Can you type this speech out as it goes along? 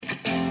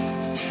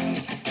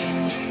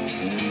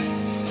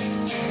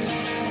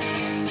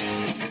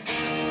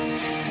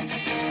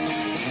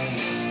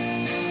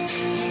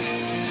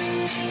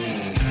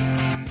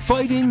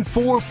fighting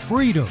for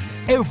freedom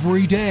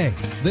every day.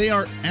 They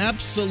are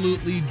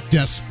absolutely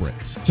desperate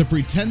to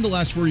pretend the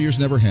last 4 years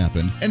never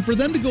happened and for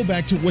them to go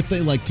back to what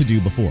they liked to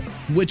do before,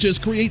 which is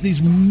create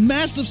these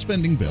massive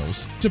spending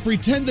bills to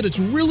pretend that it's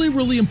really,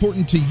 really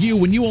important to you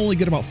when you only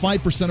get about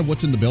 5% of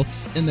what's in the bill,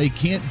 and they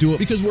can't do it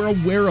because we're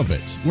aware of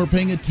it. We're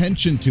paying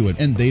attention to it,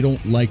 and they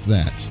don't like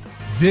that.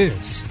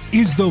 This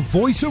is the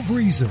Voice of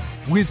Reason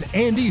with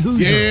Andy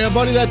Hoosier. Yeah,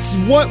 buddy, that's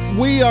what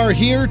we are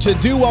here to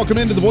do. Welcome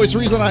into the Voice of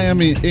Reason. I am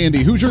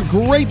Andy Hoosier.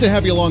 Great to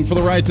have you along for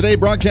the ride today.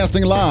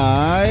 Broadcasting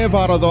live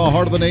out of the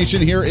heart of the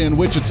nation here in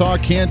Wichita,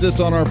 Kansas,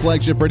 on our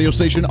flagship radio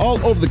station all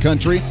over the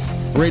country.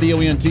 Radio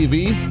and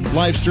TV,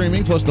 live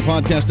streaming, plus the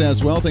podcast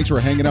as well. Thanks for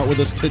hanging out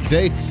with us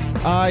today.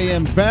 I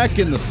am back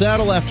in the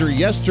saddle after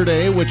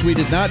yesterday, which we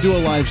did not do a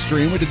live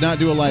stream. We did not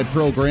do a live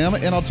program,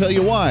 and I'll tell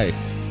you why.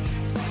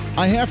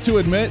 I have to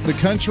admit, this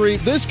country,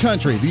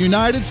 the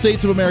United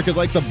States of America, is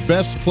like the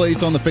best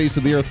place on the face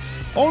of the earth.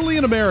 Only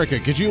in America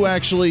could you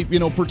actually,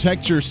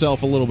 protect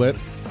yourself a little bit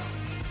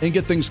and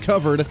get things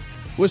covered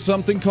with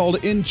something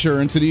called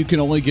insurance that you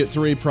can only get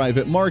through a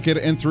private market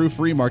and through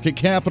free market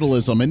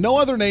capitalism. In no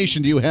other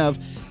nation do you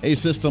have a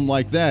system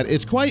like that.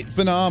 It's quite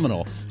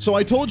phenomenal. So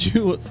I told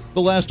you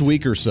the last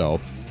week or so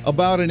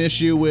about an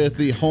issue with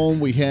the home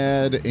we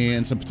had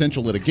and some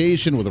potential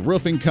litigation with a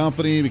roofing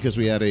company because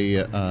we had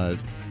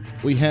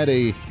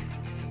a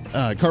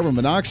carbon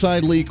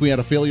monoxide leak. We had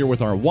a failure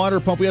with our water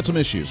pump. We had some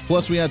issues.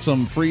 Plus, we had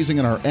some freezing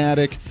in our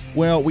attic.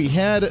 Well, we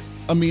had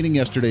a meeting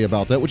yesterday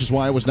about that, which is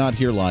why I was not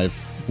here live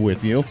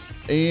with you.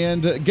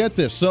 And get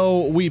this.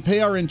 So we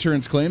pay our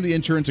insurance claim. The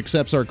insurance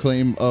accepts our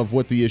claim of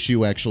what the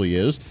issue actually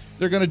is.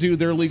 They're going to do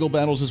their legal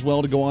battles as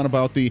well to go on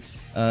about the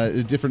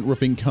different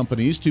roofing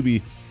companies to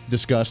be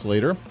discussed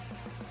later.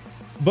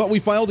 But we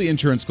file the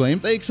insurance claim.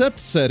 They accept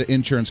said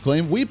insurance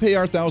claim. We pay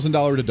our $1,000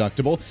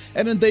 deductible,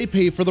 and then they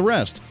pay for the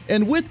rest.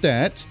 And with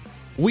that,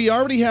 we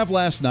already have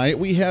last night,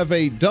 we have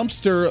a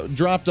dumpster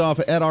dropped off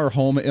at our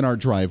home in our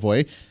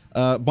driveway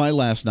by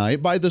last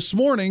night. By this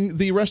morning,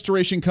 the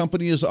restoration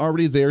company is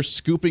already there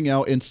scooping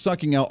out and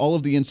sucking out all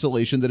of the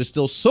insulation that is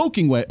still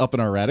soaking wet up in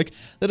our attic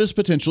that is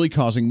potentially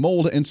causing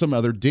mold and some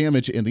other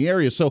damage in the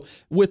area. So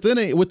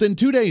within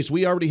 2 days,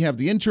 we already have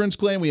the insurance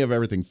claim. We have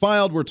everything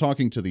filed. We're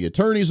talking to the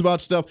attorneys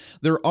about stuff.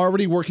 They're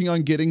already working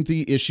on getting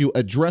the issue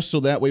addressed so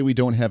that way we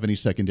don't have any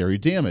secondary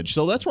damage.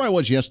 So that's where I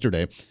was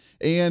yesterday.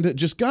 And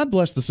just God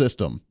bless the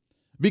system.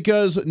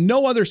 Because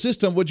no other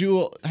system would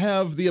you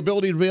have the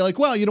ability to be like,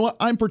 well, you know what?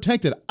 I'm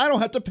protected. I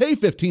don't have to pay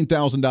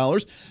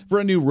 $15,000 for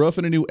a new roof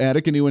and a new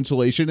attic and new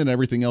insulation and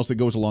everything else that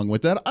goes along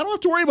with that. I don't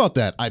have to worry about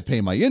that. I pay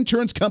my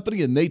insurance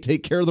company and they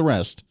take care of the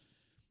rest.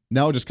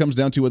 Now it just comes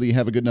down to whether you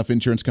have a good enough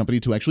insurance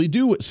company to actually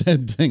do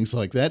said things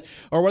like that,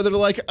 or whether they're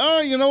like, oh,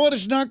 you know what?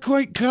 It's not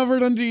quite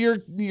covered under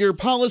your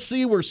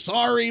policy. We're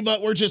sorry,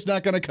 but we're just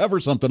not going to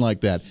cover something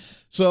like that.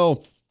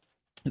 So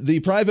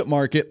the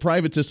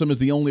private system is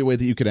the only way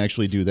that you could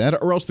actually do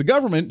that, or else the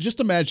government.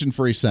 Just imagine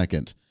for a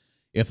second,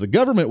 if the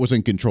government was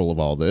in control of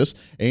all this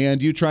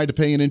and you tried to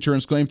pay an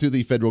insurance claim through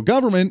the federal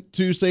government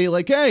to say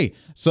like, hey,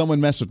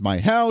 someone messed with my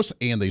house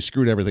and they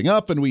screwed everything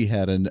up and we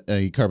had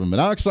a carbon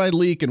monoxide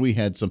leak and we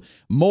had some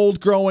mold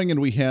growing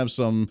and we have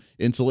some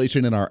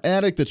insulation in our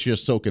attic that's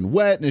just soaking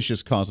wet and it's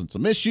just causing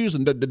some issues.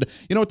 And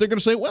you know what they're going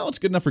to say? Well, it's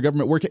good enough for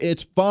government work.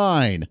 It's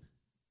fine.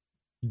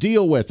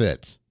 Deal with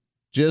it.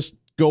 Just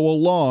go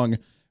along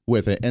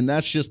with it. And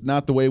that's just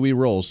not the way we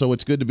roll. So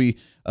it's good to be,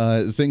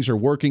 things are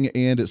working,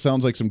 and it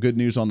sounds like some good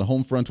news on the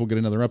home front. We'll get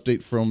another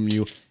update from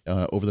you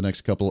over the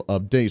next couple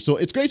of days. So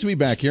it's great to be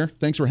back here.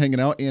 Thanks for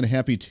hanging out, and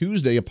happy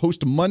Tuesday, a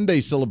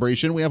post-Monday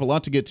celebration. We have a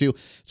lot to get to.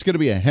 It's going to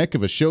be a heck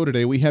of a show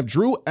today. We have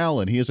Drew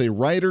Allen. He is a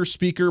writer,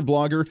 speaker,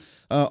 blogger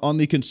on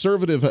the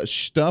conservative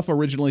stuff,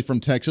 originally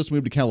from Texas,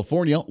 moved to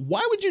California.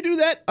 Why would you do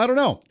that? I don't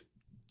know.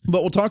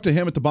 But we'll talk to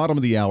him at the bottom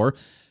of the hour.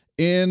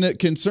 And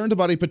concerned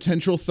about a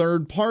potential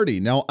third party.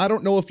 Now, I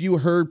don't know if you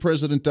heard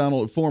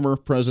former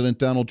President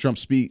Donald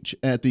Trump's speech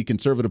at the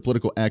Conservative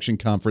Political Action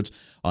Conference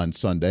on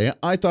Sunday.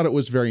 I thought it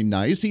was very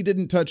nice. He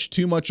didn't touch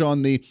too much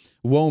on the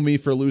woe me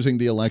for losing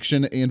the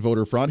election and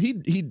voter fraud.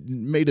 He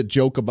made a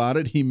joke about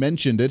it. He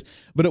mentioned it,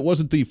 but it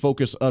wasn't the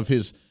focus of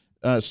his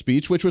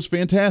speech, which was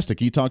fantastic.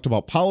 He talked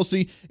about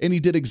policy, and he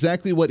did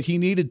exactly what he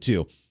needed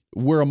to.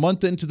 We're a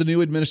month into the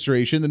new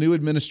administration. The new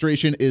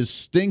administration is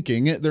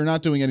stinking. They're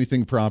not doing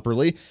anything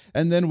properly.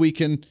 And then we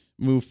can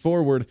move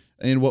forward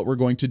in what we're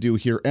going to do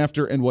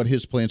hereafter and what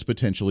his plans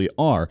potentially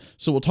are.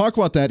 So we'll talk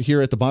about that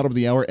here at the bottom of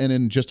the hour and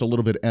in just a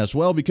little bit as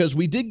well, because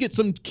we did get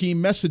some key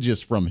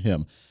messages from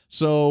him.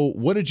 So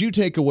what did you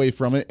take away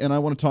from it? And I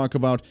want to talk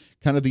about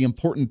kind of the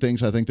important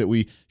things I think that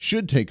we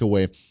should take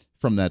away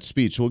from that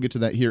speech. So we'll get to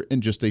that here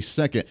in just a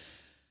second.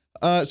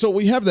 So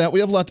we have that. We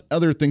have a lot of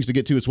other things to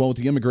get to as well with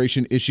the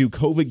immigration issue,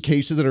 COVID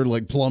cases that are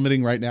like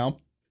plummeting right now.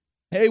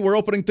 Hey, we're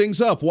opening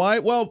things up. Why?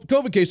 Well,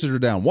 COVID cases are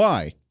down.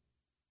 Why?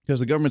 Because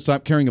the government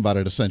stopped caring about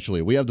it,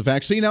 essentially. We have the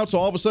vaccine out, so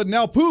all of a sudden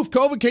now, poof,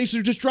 COVID cases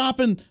are just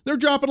dropping. They're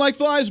dropping like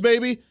flies,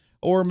 baby.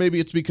 Or maybe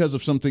it's because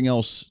of something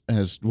else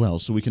as well,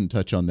 so we can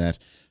touch on that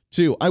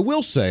too. I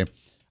will say,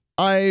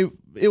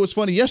 It was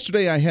funny.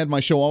 Yesterday, I had my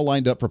show all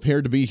lined up,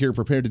 prepared to be here,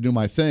 prepared to do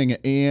my thing.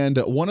 And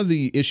one of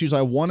the issues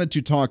I wanted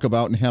to talk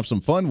about and have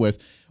some fun with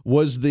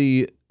was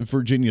the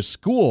Virginia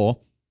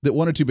school that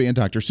wanted to ban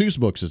Dr. Seuss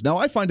books. Now,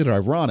 I find it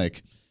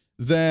ironic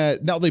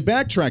that now they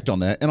backtracked on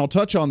that, and I'll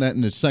touch on that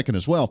in a second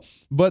as well.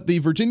 But the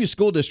Virginia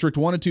school district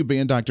wanted to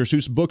ban Dr.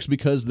 Seuss books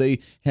because they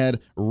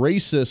had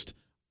racist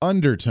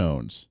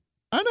undertones.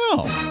 I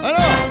know.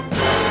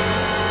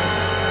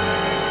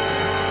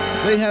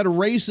 They had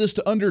racist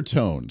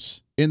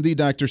undertones in the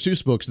Dr.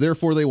 Seuss books,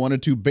 therefore they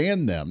wanted to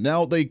ban them.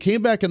 Now, they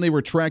came back and they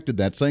retracted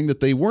that, saying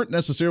that they weren't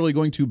necessarily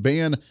going to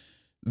ban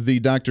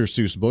the Dr.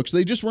 Seuss books.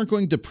 They just weren't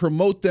going to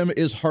promote them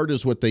as hard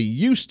as what they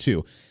used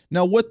to.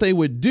 Now, what they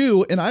would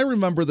do, and I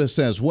remember this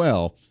as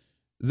well,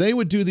 they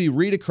would do the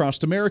Read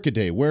Across America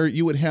Day, where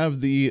you would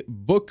have the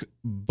book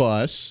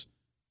bus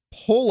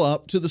pull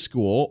up to the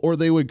school, or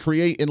they would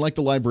create in like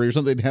the library or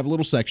something, they'd have a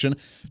little section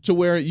to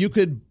where you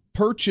could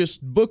purchase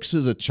books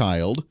as a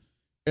child.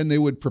 And they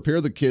would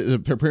prepare the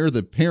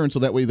parents so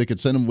that way they could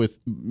send them with,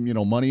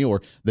 money,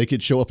 or they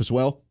could show up as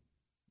well.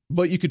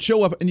 But you could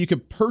show up and you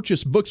could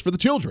purchase books for the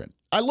children.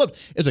 I loved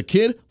it. As a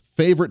kid,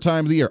 favorite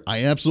time of the year.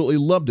 I absolutely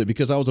loved it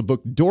because I was a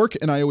book dork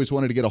and I always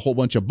wanted to get a whole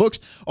bunch of books.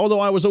 Although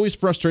I was always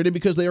frustrated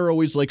because they were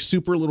always like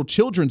super little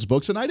children's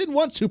books, and I didn't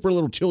want super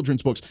little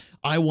children's books.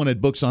 I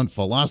wanted books on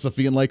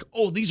philosophy and like,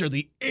 oh, these are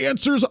the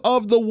answers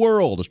of the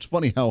world. It's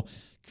funny how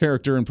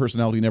character and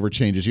personality never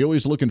changes. You're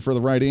always looking for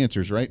the right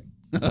answers, right?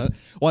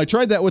 Well, I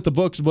tried that with the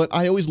books, but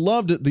I always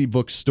loved the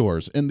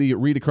bookstores and the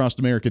Read Across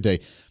America Day.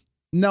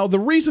 Now,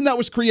 the reason that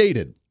was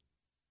created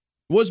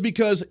was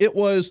because it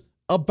was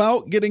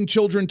about getting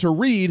children to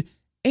read,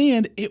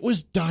 and it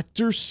was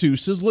Dr.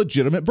 Seuss's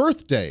legitimate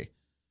birthday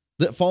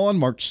that fall on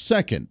March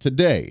 2nd.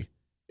 Today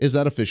is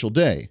that official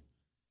day.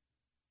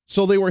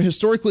 So they were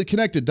historically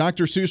connected.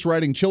 Dr. Seuss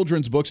writing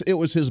children's books. It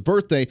was his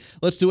birthday.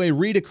 Let's do a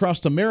Read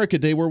Across America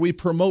Day where we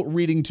promote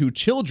reading to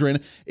children,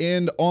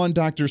 and on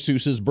Dr.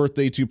 Seuss's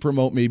birthday to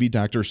promote maybe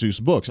Dr.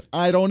 Seuss books.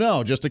 I don't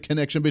know. Just a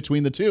connection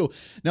between the two.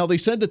 Now, they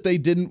said that they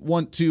didn't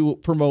want to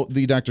promote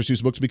the Dr.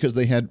 Seuss books because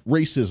they had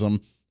racism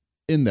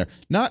in there.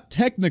 Not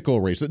technical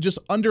racism, just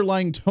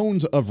underlying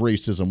tones of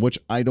racism, which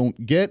I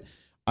don't get.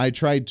 I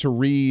tried to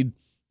read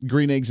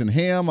Green Eggs and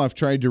Ham. I've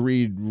tried to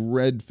read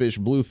Red Fish,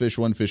 Blue Fish,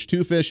 One Fish,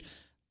 Two Fish.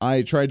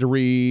 I tried to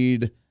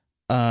read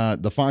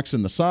The Fox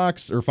and the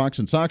Socks, or Fox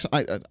and Socks.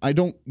 I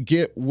don't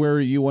get where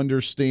you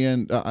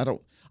understand. I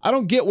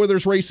don't get where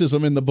there's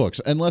racism in the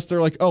books, unless they're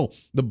like, oh,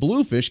 the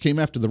blue fish came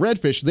after the red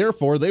fish,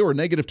 therefore they were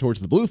negative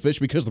towards the blue fish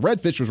because the red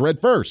fish was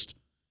red first.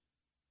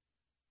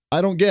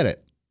 I don't get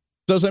it.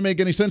 Doesn't make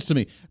any sense to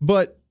me.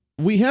 But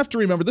we have to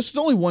remember, this is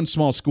only one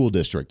small school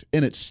district,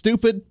 and it's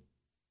stupid.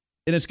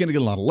 And it's going to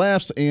get a lot of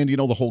laughs, and,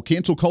 the whole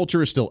cancel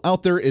culture is still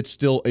out there. It's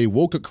still a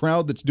woke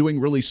crowd that's doing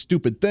really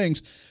stupid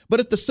things. But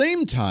at the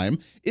same time,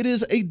 it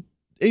is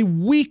a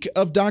week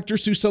of Dr.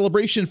 Seuss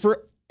celebration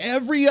for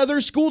every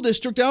other school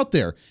district out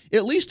there,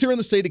 at least here in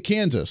the state of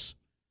Kansas.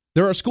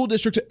 There are school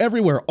districts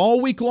everywhere all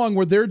week long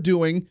where they're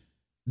doing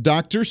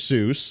Dr.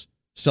 Seuss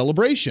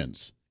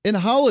celebrations and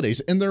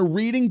holidays, and they're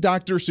reading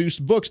Dr. Seuss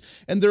books,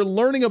 and they're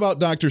learning about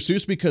Dr.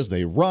 Seuss because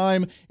they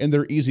rhyme and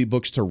they're easy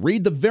books to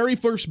read. The very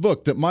first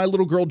book that my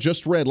little girl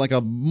just read like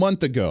a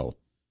month ago,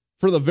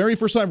 for the very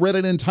first time, read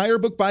an entire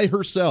book by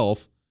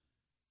herself,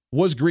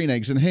 was Green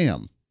Eggs and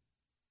Ham.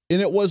 And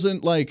it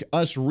wasn't like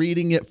us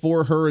reading it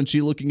for her and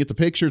she looking at the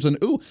pictures and,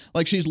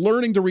 like she's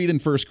learning to read in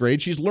first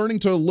grade. She's learning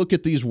to look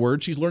at these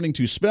words. She's learning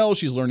to spell.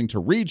 She's learning to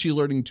read. She's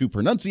learning to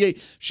pronunciate.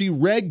 She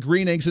read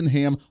Green Eggs and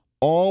Ham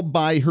all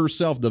by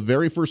herself, the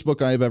very first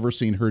book I've ever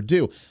seen her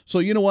do. So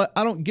you know what?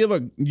 I don't give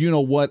a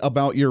you-know-what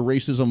about your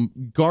racism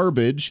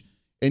garbage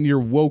and your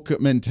woke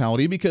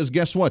mentality, because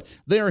guess what?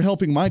 They are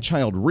helping my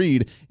child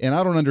read, and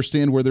I don't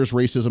understand where there's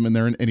racism in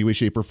there in any way,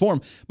 shape, or form.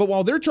 But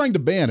while they're trying to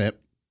ban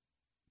it,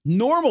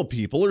 normal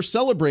people are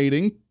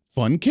celebrating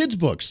fun kids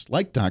books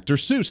like Dr.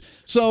 Seuss.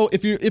 So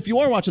if you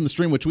are watching the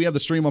stream, which we have the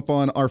stream up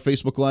on our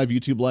Facebook Live,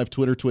 YouTube Live,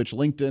 Twitter, Twitch,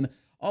 LinkedIn,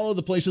 all of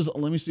the places.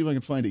 Let me see if I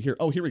can find it here.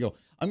 Oh, here we go.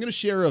 I'm going to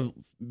share a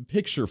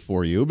picture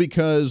for you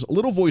because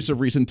Little Voice of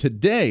Reason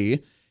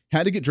today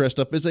had to get dressed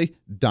up as a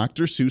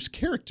Dr. Seuss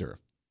character.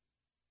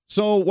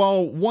 So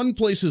while one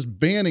place is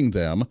banning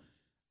them,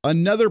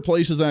 another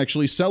place is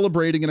actually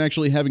celebrating and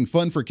actually having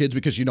fun for kids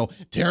because,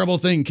 terrible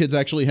thing, kids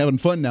actually having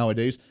fun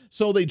nowadays.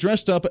 So they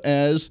dressed up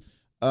as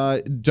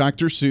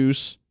Dr.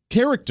 Seuss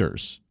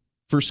characters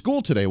for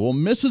school today. Well,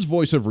 Mrs.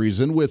 Voice of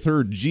Reason, with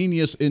her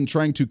genius in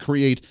trying to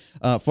create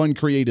fun,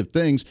 creative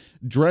things,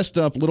 dressed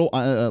up little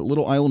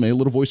Isla May,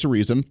 Little Voice of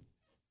Reason,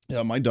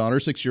 my daughter,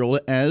 6-year-old,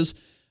 as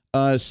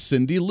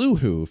Cindy Lou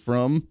Who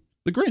from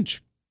The Grinch.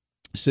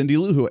 Cindy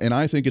Lou Who, and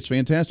I think it's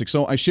fantastic.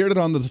 So I shared it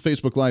on the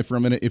Facebook Live for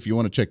a minute if you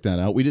want to check that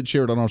out. We did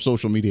share it on our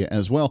social media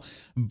as well,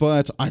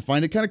 but I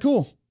find it kind of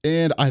cool.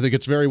 And I think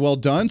it's very well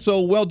done. So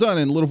well done.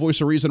 And Little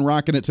Voice of Reason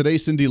rocking it today.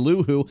 Cindy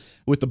Lou Who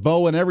with the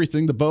bow and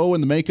everything, the bow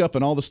and the makeup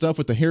and all the stuff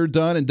with the hair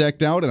done and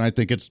decked out. And I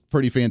think it's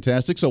pretty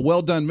fantastic. So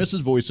well done,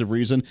 Mrs. Voice of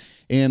Reason.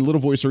 And Little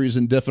Voice of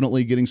Reason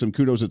definitely getting some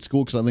kudos at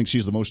school because I think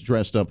she's the most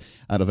dressed up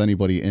out of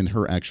anybody in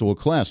her actual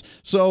class.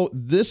 So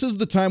this is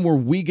the time where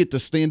we get to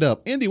stand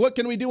up. Andy, what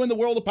can we do in the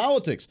world of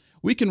politics?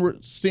 We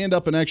can stand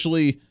up and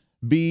actually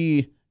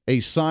be a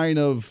sign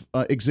of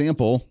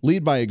example,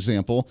 lead by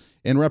example,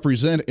 and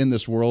represent in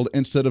this world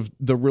instead of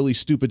the really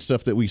stupid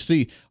stuff that we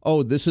see.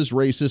 Oh, this is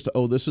racist.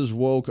 Oh, this is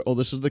woke. Oh,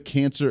 this is the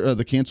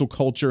cancel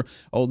culture.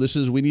 Oh,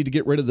 we need to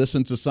get rid of this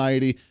in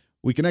society.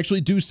 We can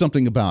actually do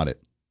something about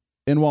it.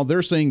 And while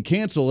they're saying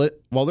cancel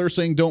it, while they're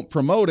saying don't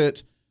promote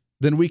it,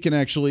 then we can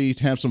actually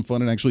have some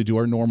fun and actually do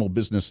our normal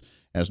business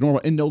as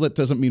normal. And no, that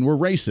doesn't mean we're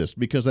racist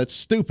because that's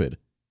stupid.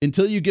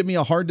 Until you give me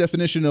a hard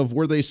definition of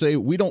where they say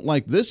we don't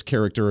like this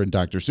character in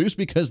Dr. Seuss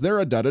because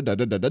they're a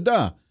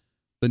da-da-da-da-da-da-da,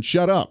 then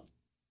shut up.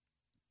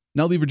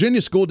 Now, the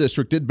Virginia School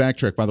District did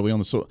backtrack, by the way,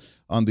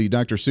 on the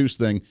Dr. Seuss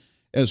thing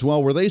as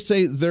well, where they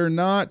say they're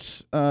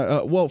not,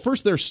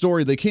 first their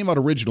story, they came out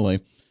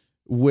originally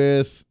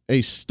with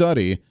a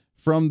study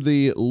from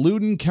the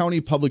Loudoun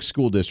County Public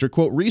School District.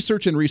 Quote,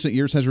 research in recent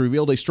years has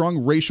revealed a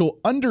strong racial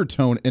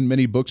undertone in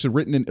many books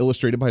written and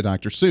illustrated by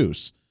Dr.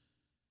 Seuss.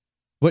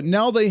 But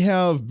now they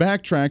have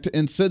backtracked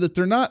and said that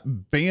they're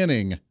not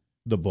banning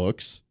the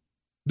books.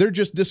 They're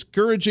just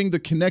discouraging the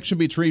connection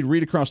between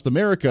Read Across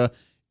America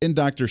and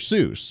Dr.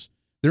 Seuss.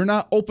 They're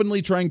not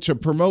openly trying to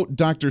promote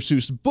Dr.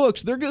 Seuss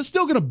books. They're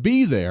still going to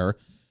be there.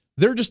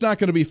 They're just not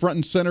going to be front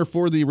and center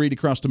for the Read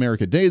Across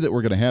America Day that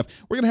we're going to have.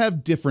 We're going to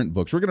have different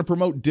books. We're going to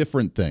promote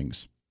different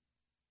things.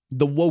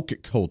 The woke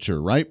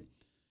culture, right?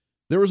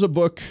 There was a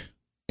book,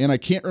 and I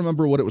can't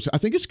remember what it was. I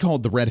think it's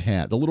called The Red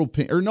Hat. The Little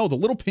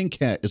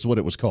Pink Hat is what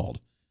it was called.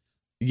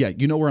 Yeah,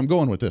 you know where I'm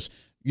going with this.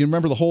 You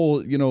remember the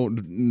whole,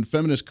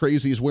 feminist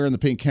crazies wearing the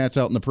pink hats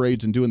out in the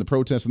parades and doing the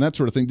protests and that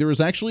sort of thing. There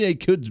is actually a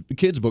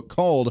kid's book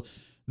called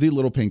The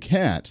Little Pink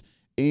Hat.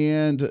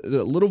 And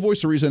Little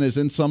Voice of Reason is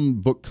in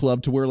some book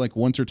club to where like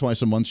once or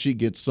twice a month she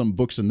gets some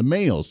books in the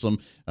mail, some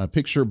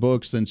picture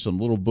books and some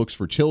little books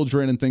for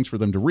children and things for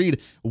them to read.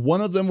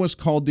 One of them was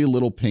called The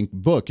Little Pink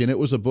Book, and it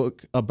was a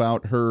book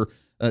about her.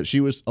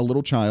 She was a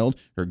little child.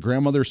 Her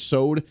grandmother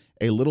sewed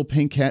a little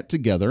pink hat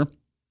together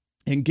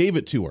and gave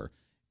it to her.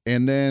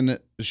 And then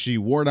she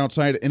wore it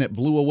outside and it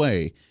blew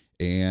away.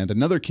 And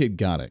another kid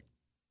got it.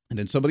 And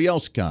then somebody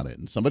else got it.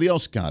 And somebody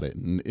else got it.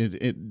 And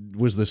it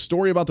was the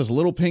story about this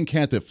little pink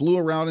hat that flew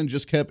around and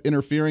just kept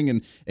interfering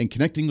and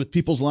connecting with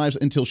people's lives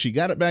until she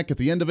got it back at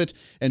the end of it.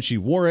 And she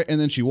wore it. And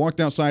then she walked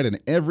outside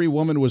and every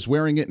woman was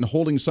wearing it and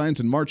holding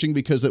signs and marching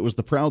because it was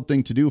the proud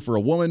thing to do for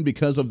a woman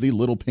because of the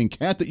little pink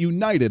hat that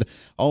united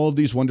all of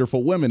these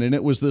wonderful women. And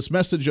it was this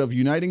message of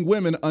uniting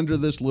women under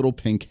this little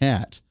pink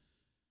hat.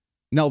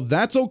 Now,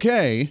 that's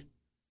okay,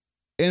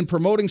 and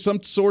promoting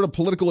some sort of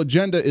political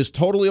agenda is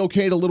totally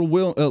okay to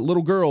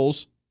little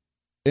girls,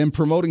 and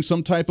promoting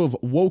some type of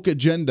woke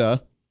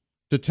agenda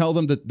to tell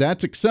them that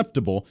that's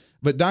acceptable.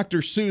 But Dr.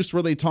 Seuss,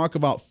 where they talk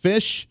about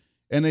fish,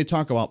 and they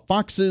talk about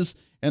foxes,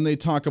 and they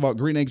talk about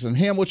green eggs and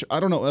ham, which, I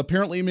don't know,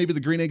 apparently maybe the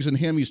green eggs and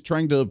ham, he's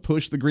trying to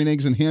push the green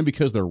eggs and ham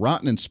because they're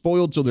rotten and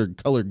spoiled, so they're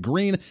colored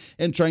green,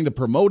 and trying to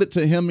promote it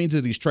to him means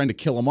that he's trying to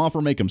kill him off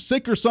or make him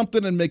sick or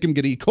something and make him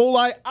get E.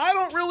 coli. I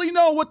don't really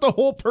know what the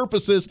whole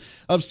purpose is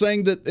of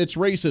saying that it's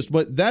racist,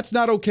 but that's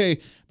not okay,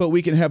 but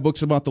we can have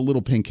books about the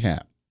little pink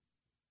hat.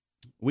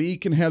 We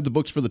can have the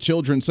books for the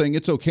children saying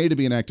it's okay to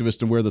be an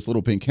activist and wear this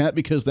little pink hat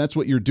because that's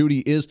what your duty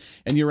is,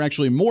 and you're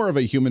actually more of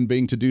a human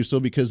being to do so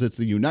because it's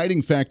the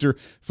uniting factor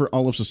for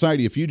all of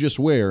society. If you just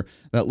wear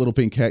that little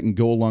pink hat and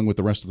go along with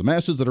the rest of the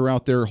masses that are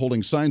out there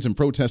holding signs and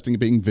protesting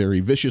and being very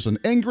vicious and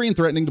angry and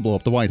threatening to blow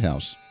up the White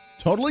House.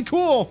 Totally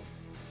cool.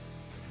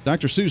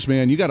 Dr. Seuss,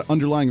 man, you got an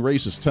underlying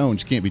racist tone.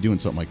 You can't be doing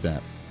something like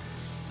that.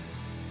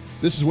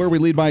 This is where we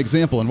lead by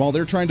example, and while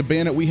they're trying to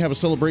ban it, we have a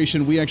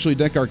celebration. We actually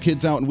deck our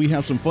kids out, and we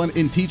have some fun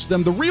and teach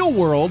them the real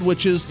world,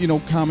 which is,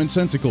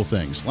 commonsensical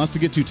things. Lots to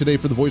get to today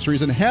for The Voice of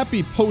Reason.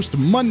 Happy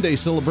post-Monday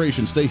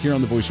celebration. Stay here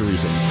on The Voice of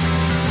Reason.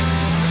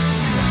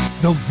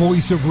 The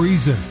Voice of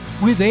Reason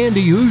with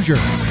Andy Hoosier.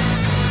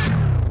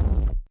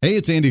 Hey,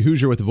 it's Andy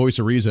Hoosier with The Voice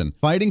of Reason.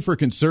 Fighting for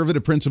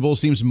conservative principles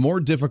seems more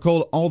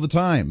difficult all the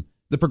time.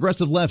 The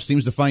progressive left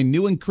seems to find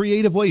new and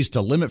creative ways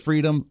to limit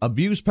freedom,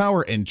 abuse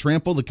power, and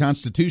trample the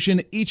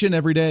Constitution each and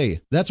every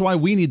day. That's why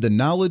we need the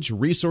knowledge,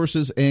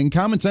 resources, and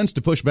common sense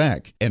to push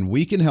back, and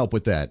we can help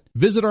with that.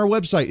 Visit our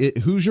website at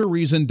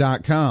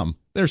HoosierReason.com.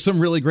 There's some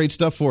really great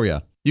stuff for you.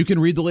 You can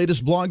read the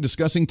latest blog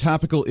discussing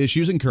topical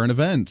issues and current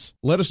events.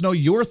 Let us know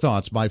your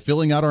thoughts by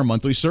filling out our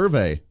monthly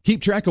survey.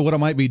 Keep track of what I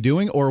might be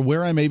doing or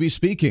where I may be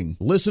speaking.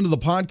 Listen to the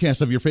podcast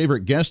of your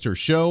favorite guest or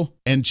show,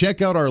 and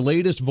check out our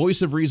latest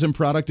Voice of Reason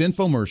product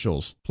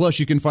infomercials. Plus,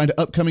 you can find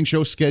upcoming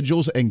show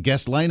schedules and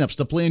guest lineups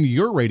to plan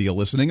your radio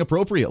listening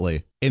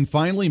appropriately. And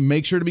finally,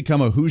 make sure to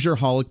become a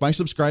Hoosier-holic by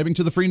subscribing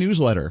to the free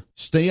newsletter.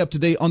 Stay up to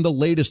date on the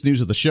latest news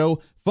of the show,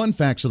 fun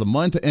facts of the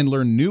month, and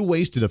learn new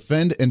ways to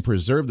defend and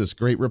preserve this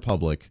great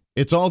republic.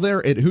 It's all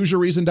there at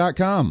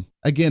HoosierReason.com.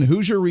 Again,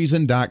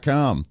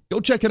 HoosierReason.com.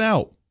 Go check it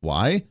out.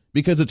 Why?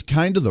 Because it's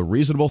kind of the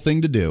reasonable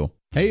thing to do.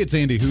 Hey, it's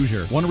Andy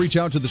Hoosier. Want to reach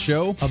out to the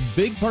show? A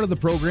big part of the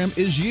program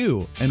is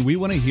you, and we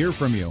want to hear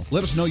from you.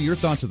 Let us know your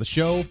thoughts of the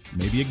show,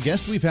 maybe a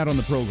guest we've had on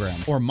the program,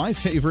 or my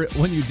favorite,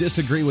 when you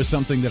disagree with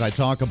something that I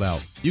talk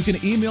about. You can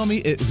email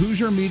me at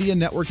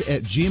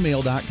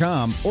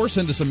HoosierMediaNetwork@gmail.com or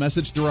send us a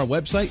message through our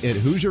website at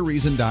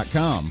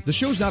HoosierReason.com. The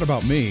show's not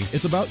about me,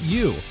 it's about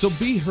you. So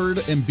be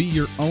heard and be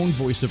your own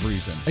voice of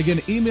reason. Again,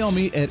 email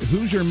me at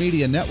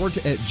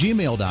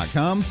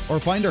HoosierMediaNetwork@gmail.com or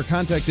find our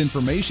contact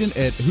information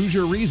at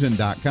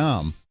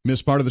HoosierReason.com.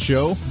 Miss part of the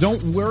show?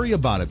 Don't worry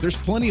about it. There's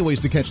plenty of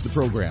ways to catch the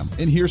program,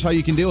 and here's how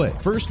you can do it.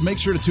 First, make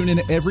sure to tune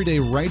in every day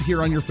right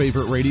here on your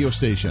favorite radio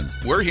station.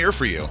 We're here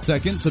for you.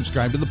 Second,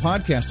 subscribe to the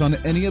podcast on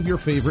any of your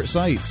favorite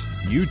sites.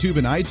 YouTube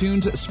and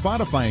iTunes,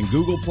 Spotify and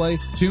Google Play,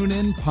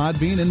 TuneIn,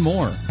 Podbean, and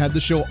more. Have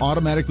the show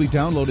automatically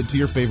downloaded to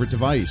your favorite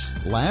device.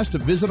 Last,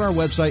 visit our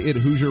website at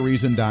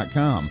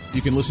HoosierReason.com.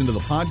 You can listen to the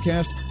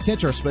podcast,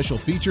 catch our special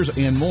features,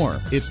 and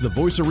more. It's the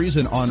voice of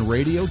reason on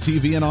radio,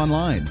 TV, and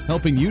online,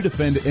 helping you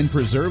defend and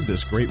preserve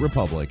this great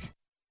republic.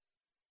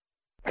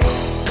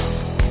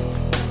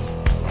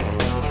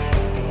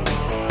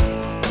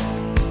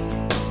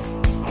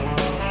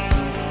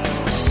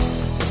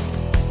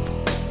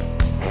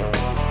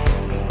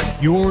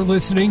 You're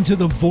listening to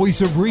the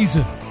Voice of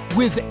Reason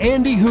with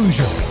Andy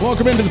Hoosier.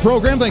 Welcome into the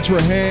program. Thanks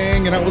for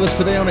hanging out with us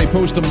today on a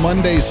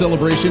post-Monday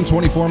celebration.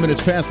 24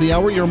 minutes past the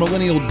hour. Your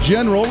Millennial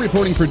General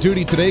reporting for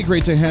duty today.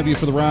 Great to have you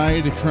for the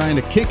ride. Trying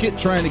to kick it,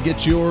 trying to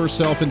get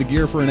yourself into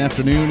gear for an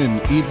afternoon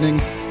and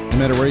evening. No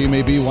matter where you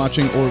may be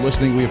watching or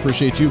listening, we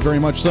appreciate you very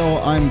much so.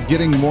 I'm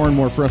getting more and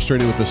more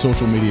frustrated with the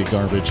social media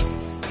garbage.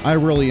 I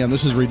really am.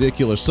 This is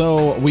ridiculous.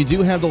 So we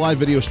do have the live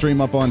video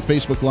stream up on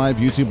Facebook Live,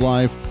 YouTube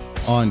Live,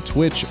 on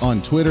Twitch, on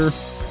Twitter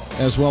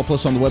as well,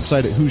 plus on the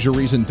website at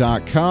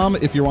HoosierReason.com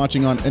if you're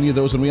watching on any of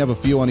those, and we have a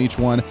few on each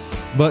one.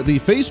 But the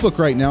Facebook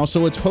right now,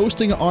 so it's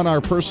posting on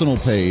our personal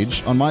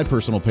page, on my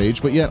personal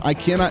page, but yet I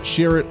cannot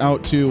share it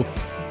out to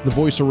the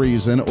Voice of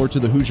Reason or to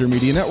the Hoosier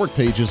Media Network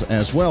pages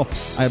as well.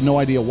 I have no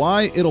idea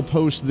why. It'll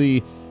post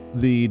the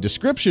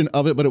description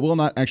of it, but it will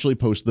not actually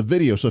post the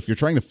video. So if you're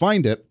trying to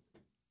find it,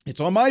 it's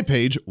on my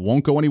page,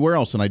 won't go anywhere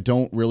else, and I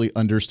don't really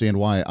understand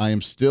why. I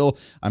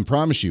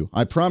promise you,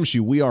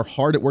 we are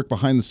hard at work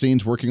behind the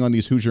scenes working on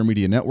these Hoosier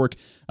Media Network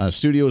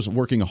studios,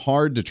 working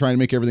hard to try and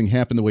make everything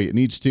happen the way it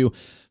needs to,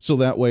 so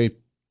that way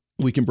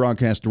we can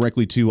broadcast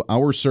directly to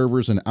our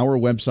servers and our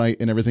website,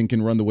 and everything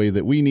can run the way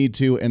that we need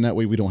to, and that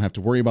way we don't have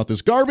to worry about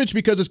this garbage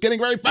because it's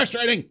getting very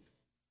frustrating.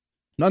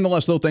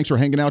 Nonetheless, though, thanks for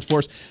hanging out for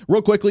us.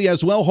 Real quickly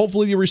as well,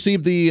 hopefully you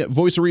received the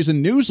Voice of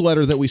Reason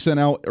newsletter that we sent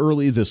out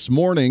early this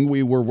morning.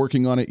 We were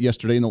working on it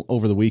yesterday and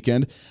over the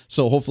weekend,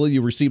 so hopefully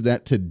you received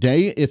that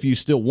today. If you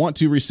still want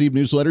to receive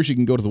newsletters, you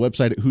can go to the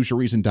website at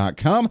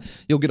HoosierReason.com.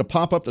 You'll get a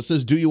pop-up that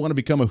says, do you want to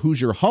become a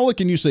Hoosier-holic?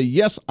 And you say,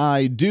 yes,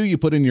 I do. You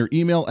put in your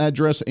email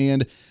address,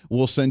 and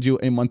we'll send you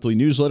a monthly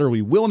newsletter.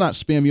 We will not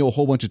spam you a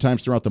whole bunch of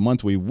times throughout the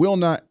month. We will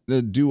not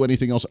do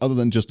anything else other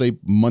than just a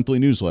monthly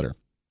newsletter.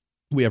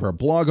 We have our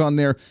blog on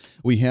there.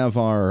 We have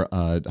our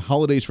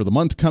holidays for the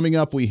month coming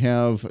up. We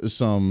have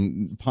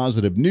some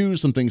positive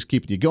news, some things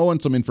keeping you going,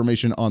 some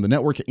information on the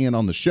network and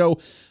on the show.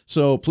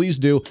 So please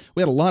do.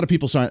 We had a lot of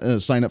people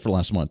sign up for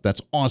last month. That's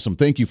awesome.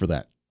 Thank you for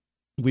that.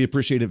 We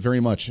appreciate it very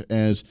much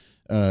as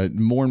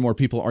more and more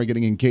people are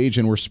getting engaged,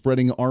 and we're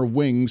spreading our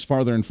wings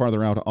farther and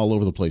farther out all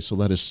over the place. So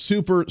that is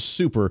super,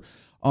 super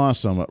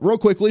awesome. Real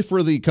quickly,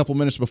 for the couple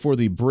minutes before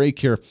the break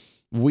here,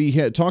 we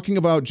had talking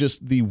about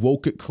just the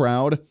woke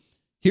crowd.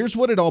 Here's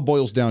what it all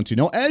boils down to.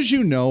 Now, as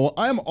you know,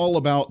 I'm all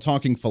about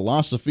talking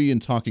philosophy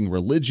and talking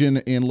religion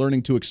and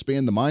learning to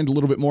expand the mind a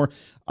little bit more.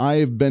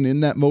 I've been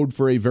in that mode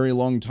for a very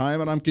long time,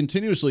 and I'm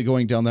continuously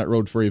going down that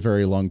road for a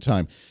very long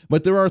time.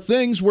 But there are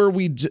things where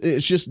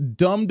it's just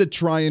dumb to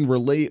try and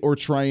relate or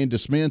try and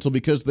dismantle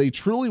because they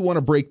truly want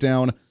to break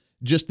down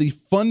just the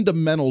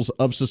fundamentals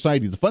of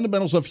society, the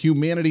fundamentals of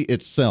humanity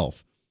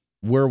itself,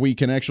 where we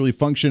can actually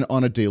function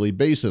on a daily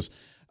basis.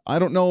 I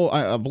don't know.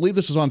 I believe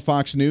this was on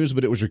Fox News,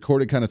 but it was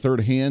recorded kind of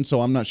third hand, so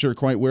I'm not sure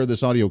quite where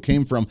this audio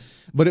came from.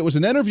 But it was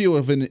an interview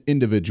of an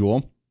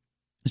individual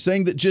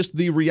saying that just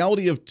the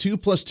reality of 2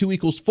 +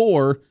 2 =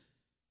 4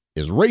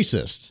 is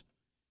racist.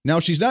 Now,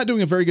 she's not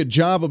doing a very good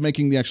job of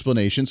making the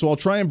explanation, so I'll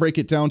try and break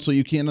it down so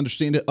you can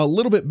understand it a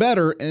little bit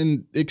better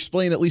and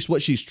explain at least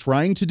what she's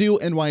trying to do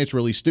and why it's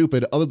really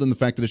stupid, other than the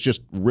fact that it's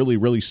just really,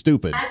 really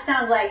stupid. That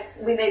sounds like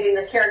we may be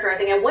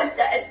mischaracterizing it. What,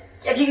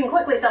 if you can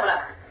quickly sum it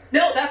up.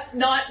 No, that's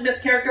not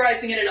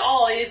mischaracterizing it at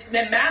all.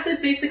 Math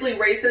is basically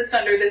racist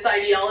under this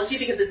ideology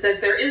because it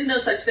says there is no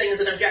such thing as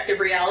an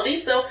objective reality,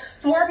 so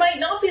 4 might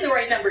not be the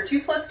right number.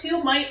 2 +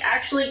 2 might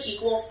actually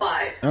equal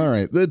 5. All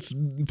right, that's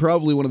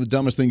probably one of the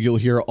dumbest things you'll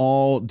hear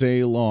all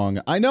day long.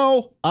 I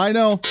know.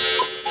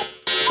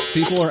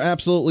 People are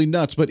absolutely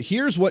nuts, but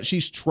here's what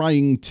she's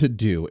trying to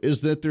do,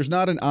 is that there's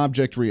not an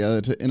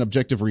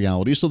objective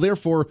reality, so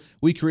therefore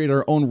we create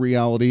our own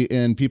reality,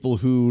 and people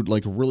who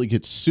like really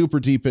get super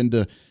deep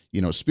into,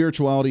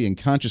 spirituality and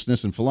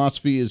consciousness and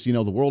philosophy is,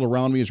 the world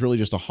around me is really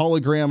just a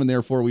hologram, and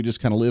therefore we just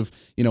kind of live,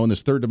 in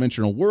this third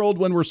dimensional world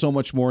when we're so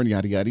much more, and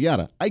yada, yada,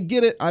 yada. I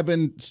get it. I've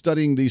been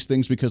studying these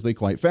things because they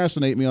quite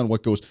fascinate me on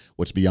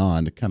what's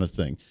beyond kind of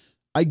thing.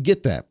 I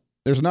get that.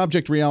 There's an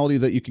object reality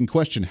that you can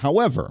question.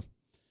 However,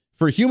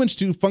 for humans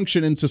to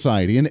function in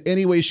society in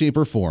any way, shape,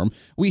 or form,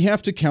 we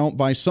have to count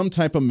by some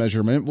type of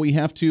measurement. We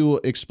have to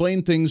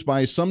explain things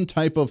by some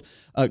type of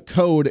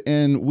code,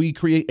 and we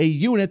create a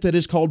unit that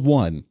is called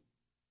one.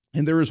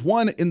 And there is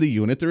one in the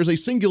unit. There is a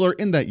singular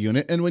in that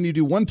unit. And when you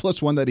do 1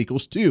 + 1, that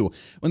equals 2.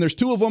 When there's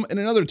 2 of them and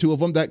another 2 of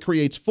them, that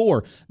creates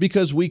 4,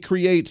 because we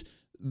create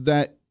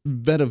that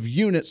bed of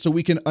units so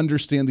we can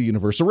understand the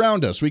universe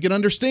around us. We can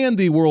understand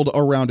the world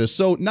around us.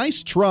 So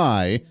nice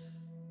try.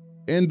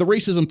 And the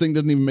racism thing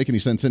doesn't even make any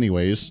sense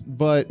anyways,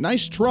 but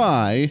nice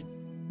try,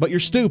 but you're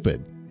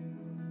stupid.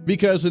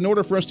 Because in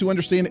order for us to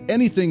understand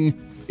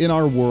anything in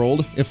our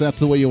world, if that's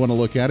the way you want to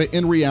look at it,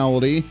 in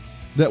reality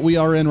that we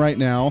are in right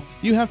now,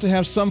 you have to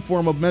have some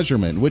form of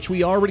measurement, which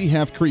we already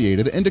have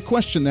created, and to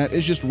question that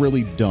is just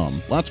really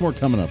dumb. Lots more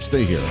coming up.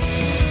 Stay here.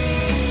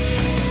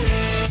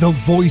 The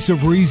Voice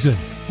of Reason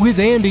with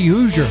Andy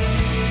Hoosier.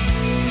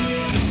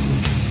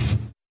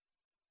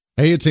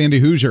 Hey, it's Andy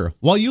Hoosier.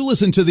 While you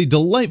listen to the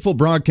delightful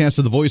broadcast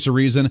of The Voice of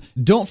Reason,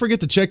 don't forget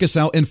to check us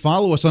out and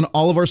follow us on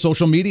all of our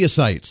social media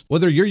sites.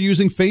 Whether you're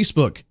using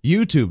Facebook,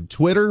 YouTube,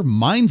 Twitter,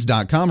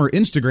 Minds.com, or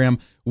Instagram,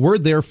 we're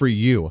there for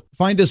you.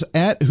 Find us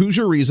at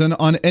Hoosier Reason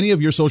on any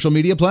of your social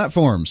media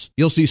platforms.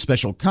 You'll see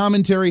special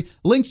commentary,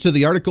 links to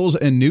the articles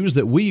and news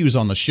that we use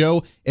on the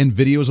show, and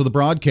videos of the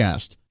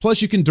broadcast.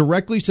 Plus, you can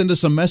directly send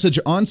us a message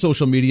on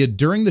social media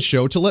during the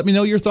show to let me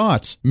know your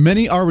thoughts.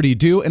 Many already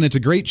do, and it's a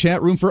great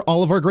chat room for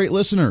all of our great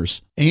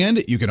listeners.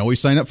 And you can always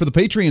sign up for the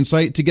Patreon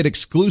site to get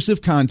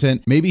exclusive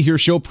content, maybe hear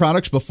show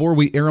products before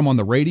we air them on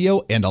the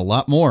radio, and a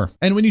lot more.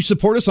 And when you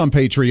support us on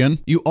Patreon,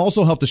 you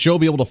also help the show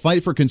be able to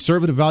fight for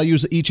conservative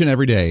values each and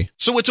every day.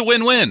 So it's a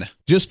win-win.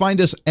 Just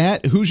find us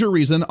at Hoosier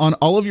Reason on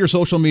all of your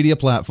social media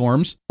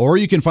platforms, or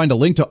you can find a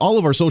link to all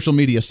of our social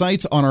media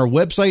sites on our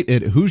website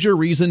at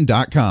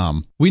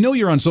HoosierReason.com. We know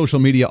you're on social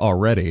media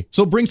already,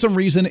 so bring some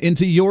reason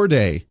into your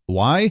day.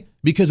 Why?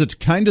 Because it's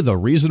kind of the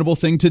reasonable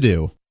thing to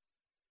do.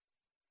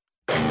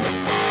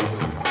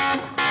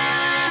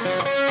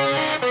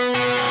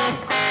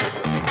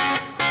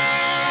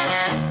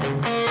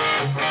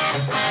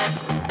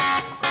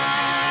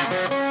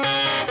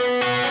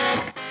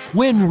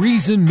 When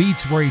Reason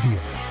Meets Radio.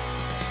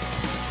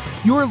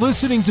 You're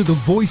listening to The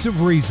Voice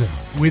of Reason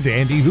with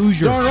Andy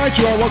Hoosier. All right,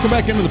 you are. Welcome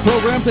back into the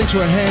program. Thanks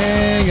for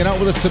hanging out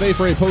with us today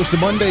for a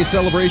Post-Monday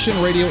celebration,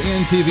 radio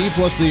and TV,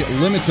 plus the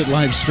limited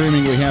live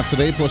streaming we have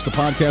today, plus the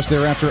podcast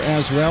thereafter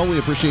as well. We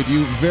appreciate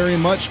you very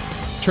much.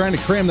 Trying to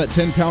cram that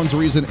 10 pounds of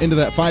reason into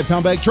that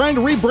 5-pound bag. Trying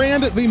to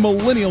rebrand the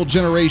millennial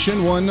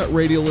generation, one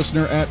radio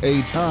listener at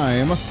a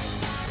time.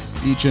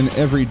 Each and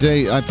every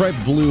day. I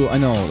probably blew, I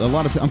know, a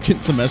lot of I'm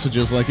getting some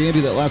messages like, Andy,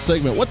 that last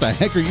segment, what the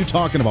heck are you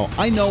talking about?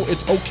 I know,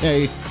 it's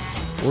okay.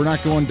 We're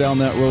not going down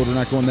that road. We're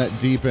not going that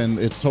deep, and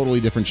it's a totally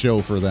different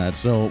show for that.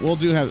 So we'll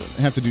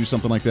have to do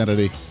something like that at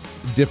a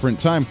different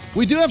time.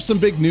 We do have some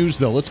big news,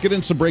 though. Let's get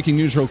into some breaking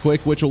news real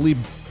quick, which will lead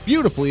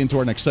beautifully into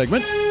our next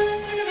segment.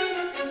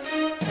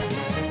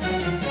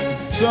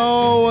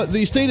 So,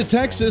 the state of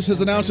Texas has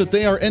announced that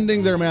they are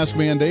ending their mask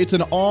mandates,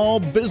 and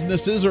all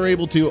businesses are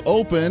able to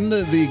open.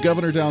 The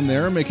governor down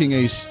there making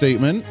a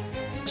statement.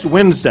 It's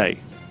Wednesday.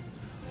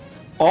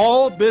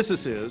 All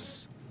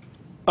businesses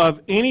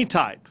of any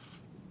type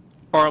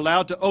are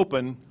allowed to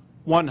open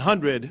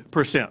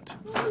 100%.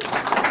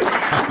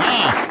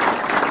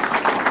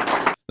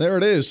 There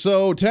it is.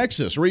 So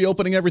Texas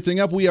reopening everything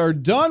up. We are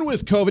done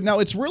with COVID. Now,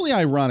 it's really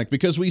ironic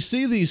because we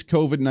see these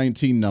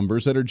COVID-19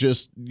 numbers that are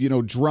just,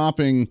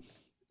 dropping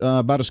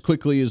about as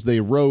quickly as they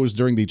rose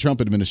during the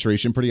Trump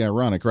administration. Pretty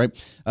ironic, right?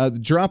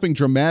 Dropping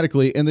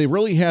dramatically, and they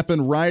really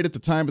happened right at the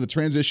time of the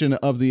transition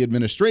of the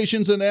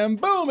administrations, and then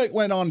boom, it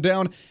went on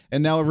down,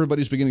 and now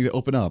everybody's beginning to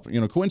open up.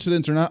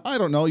 Coincidence or not, I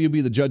don't know. You be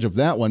the judge of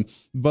that one,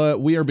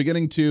 but we are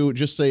beginning to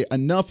just say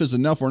enough is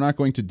enough. We're not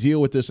going to deal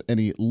with this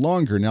any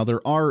longer. Now, there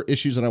are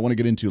issues that I want to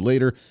get into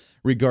later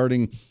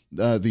regarding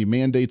the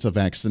mandates of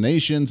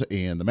vaccinations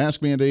and the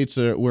mask mandates,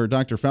 where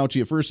Dr. Fauci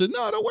at first said,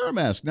 no, don't wear a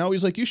mask. Now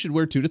he's like, you should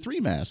wear 2 to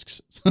 3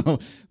 masks. So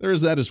there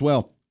is that as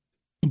well.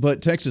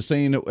 But Texas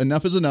saying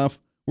enough is enough.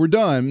 We're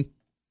done.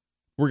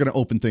 We're going to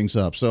open things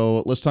up.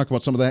 So let's talk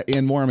about some of that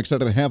and more. I'm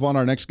excited to have on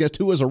our next guest,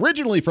 who is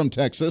originally from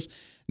Texas,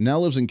 now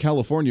lives in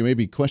California,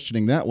 maybe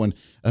questioning that one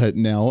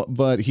now.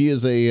 But he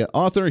is a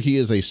author. He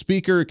is a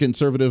speaker,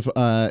 conservative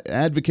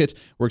advocate.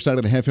 We're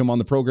excited to have him on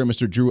the program.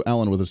 Mr. Drew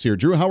Allen with us here.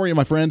 Drew, how are you,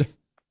 my friend?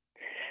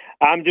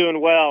 I'm doing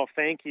well.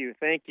 Thank you.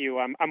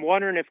 I'm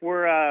wondering if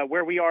we're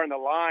where we are in the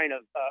line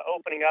of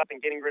opening up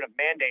and getting rid of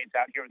mandates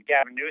out here with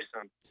Gavin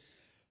Newsom.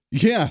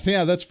 Yeah,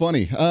 that's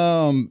funny.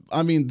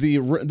 I mean,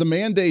 the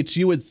mandates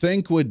you would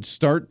think would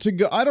start to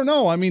go. I don't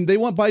know. I mean, they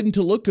want Biden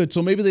to look good,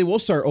 so maybe they will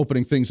start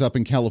opening things up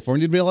in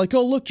California to be like,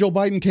 oh, look, Joe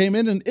Biden came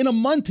in and in a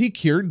month he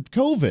cured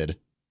COVID.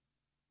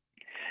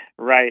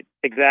 Right.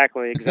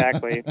 Exactly.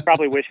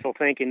 Probably wishful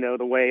thinking, though,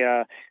 the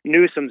way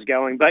Newsom's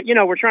going. But,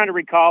 we're trying to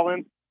recall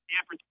him. The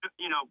efforts,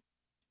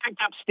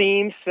 picked up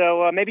steam,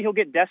 so maybe he'll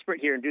get desperate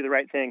here and do the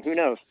right thing. Who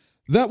knows?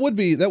 That would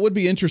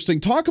be interesting.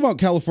 Talk about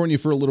California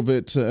for a little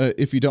bit,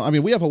 if you don't. I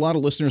mean, we have a lot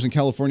of listeners in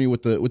California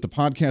with the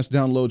podcast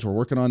downloads. We're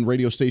working on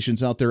radio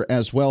stations out there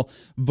as well.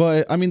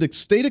 But I mean, the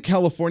state of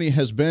California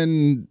has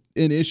been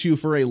an issue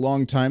for a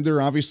long time. There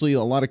are obviously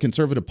a lot of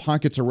conservative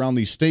pockets around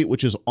the state,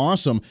 which is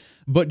awesome.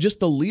 But just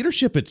the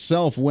leadership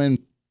itself, when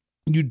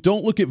you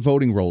don't look at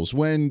voting rolls,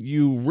 when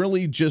you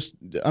really just,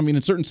 I mean,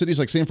 in certain cities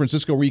like San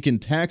Francisco, where you can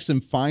tax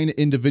and fine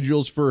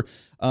individuals for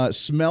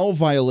smell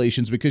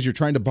violations because you're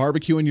trying to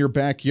barbecue in your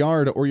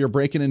backyard, or you're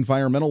breaking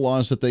environmental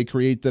laws that they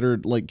create that are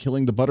like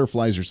killing the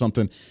butterflies or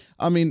something.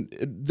 I mean,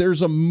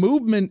 there's a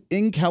movement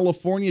in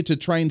California to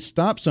try and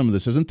stop some of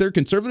this, isn't there?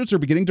 Conservatives are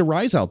beginning to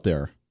rise out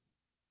there.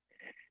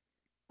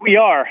 We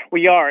are.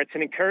 It's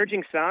an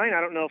encouraging sign.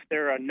 I don't know if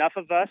there are enough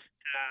of us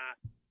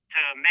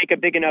to make a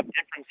big enough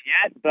difference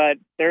yet, but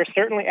there are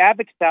certainly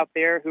advocates out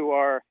there who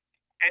are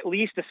at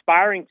least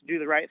aspiring to do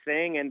the right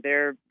thing, and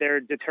they're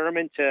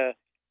determined to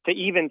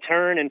even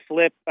turn and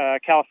flip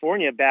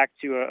California back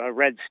to a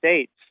red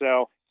state.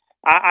 So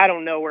I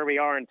don't know where we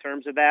are in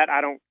terms of that.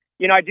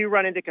 I do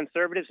run into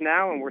conservatives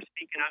now, and we're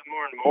speaking up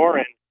more and more,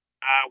 and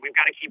we've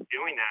got to keep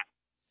doing that.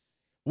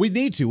 We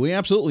need to. We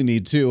absolutely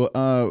need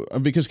to,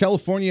 because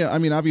California, I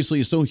mean, obviously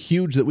is so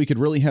huge that we could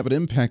really have an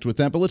impact with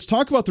that. But let's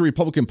talk about the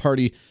Republican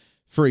Party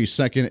for a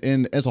second,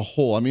 and as a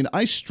whole. I mean,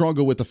 I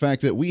struggle with the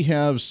fact that we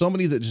have so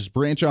many that just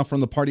branch off from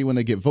the party when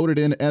they get voted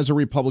in as a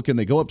Republican.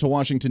 They go up to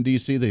Washington,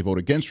 D.C., they vote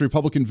against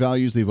Republican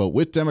values, they vote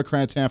with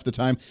Democrats half the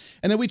time,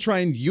 and then we try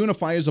and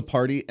unify as a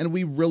party, and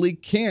we really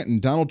can't.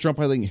 And Donald Trump,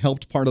 I think,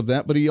 helped part of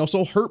that, but he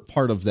also hurt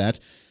part of that.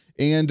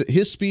 And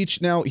his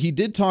speech, now, he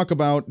did talk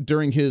about,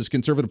 during his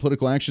conservative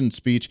political action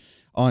speech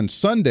on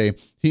Sunday,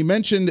 he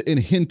mentioned and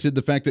hinted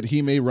the fact that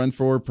he may run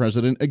for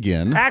president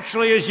again.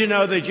 Actually, as you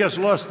know, they just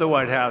lost the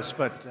White House,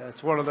 but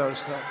it's one of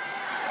those things.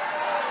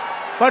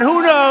 But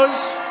who knows?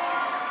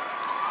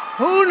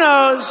 Who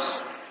knows?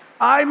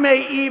 I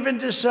may even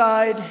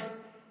decide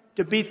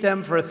to beat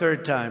them for a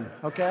third time,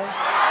 okay?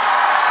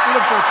 Beat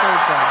them for a third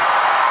time.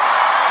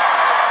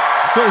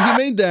 So he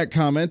made that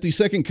comment. The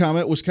second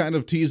comment was kind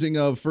of teasing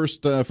of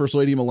First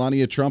Lady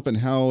Melania Trump and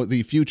how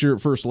the future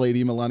First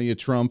Lady Melania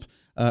Trump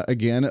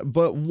again.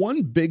 But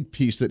one big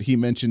piece that he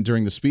mentioned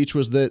during the speech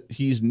was that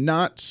he's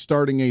not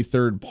starting a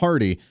third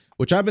party,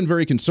 which I've been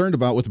very concerned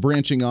about with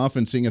branching off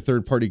and seeing a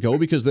third party go,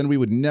 because then we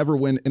would never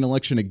win an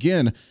election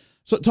again.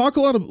 So talk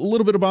a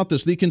little bit about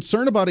this, the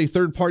concern about a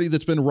third party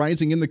that's been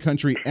rising in the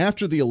country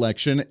after the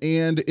election.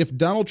 And if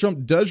Donald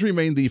Trump does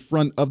remain the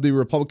front of the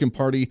Republican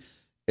Party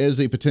as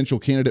a potential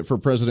candidate for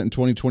president in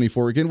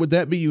 2024 again, would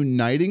that be a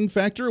uniting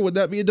factor, or would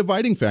that be a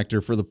dividing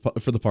factor for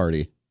the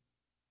party?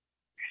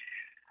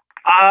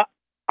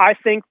 I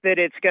think that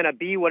it's going to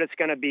be what it's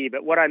going to be.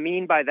 But what I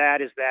mean by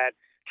that is that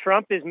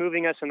Trump is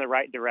moving us in the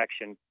right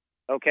direction.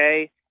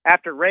 Okay.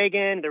 After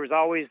Reagan, there was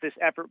always this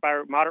effort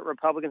by moderate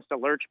Republicans to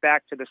lurch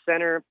back to the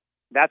center.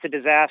 That's a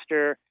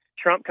disaster.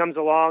 Trump comes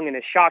along and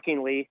is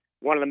shockingly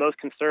one of the most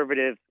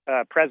conservative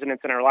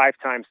presidents in our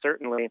lifetime,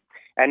 certainly.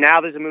 And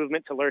now there's a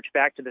movement to lurch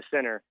back to the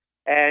center.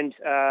 And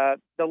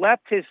the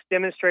left has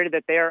demonstrated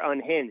that they are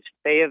unhinged.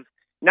 They have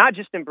not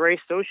just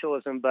embraced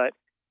socialism, but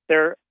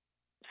they're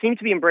seem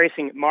to be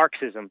embracing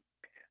Marxism.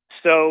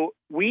 So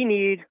we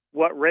need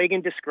what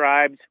Reagan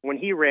described when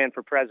he ran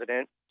for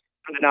president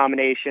for the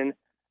nomination,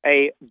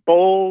 a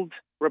bold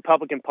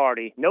Republican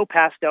Party, no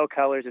pastel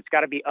colors. It's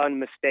got to be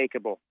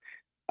unmistakable.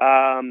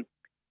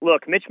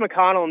 Look, Mitch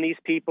McConnell and these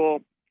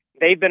people,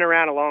 they've been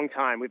around a long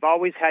time. We've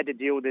always had to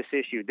deal with this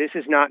issue. This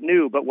is not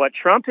new, but what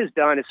Trump has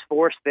done is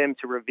forced them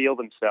to reveal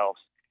themselves.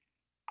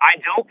 I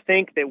don't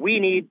think that we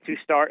need to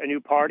start a new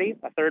party,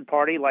 a third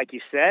party, like you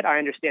said. I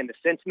understand the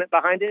sentiment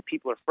behind it.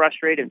 People are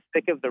frustrated and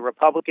sick of the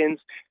Republicans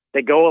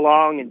that go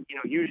along and,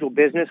 usual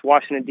business,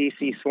 Washington,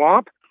 D.C.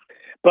 swamp.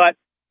 But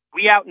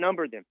we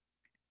outnumber them.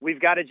 We've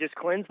got to just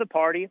cleanse the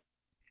party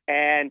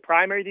and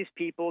primary these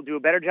people, do a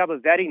better job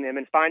of vetting them,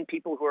 and find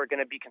people who are going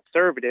to be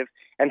conservative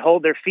and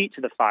hold their feet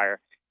to the fire.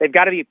 They've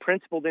got to be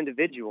principled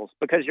individuals,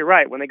 because you're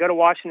right. When they go to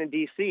Washington,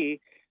 D.C.,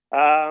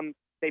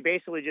 they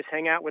basically just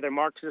hang out with their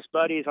Marxist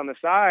buddies on the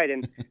side,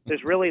 and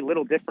there's really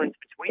little difference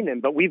between them.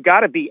 But we've got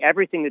to be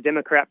everything the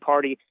Democrat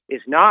Party is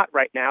not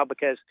right now,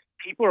 because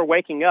people are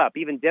waking up,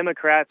 even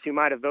Democrats who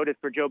might have voted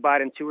for Joe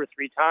Biden 2 or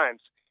 3 times,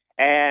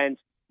 and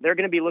they're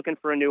going to be looking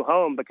for a new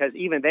home, because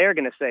even they're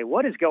going to say,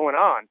 what is going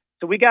on?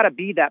 So we got to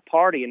be that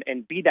party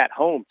and be that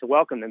home to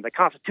welcome them, the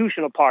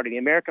Constitutional Party, the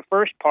America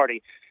First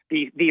Party,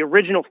 the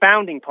original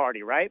founding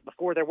party, right?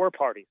 Before there were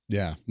parties.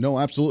 Yeah, no,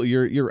 absolutely.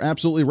 You're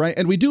absolutely right.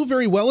 And we do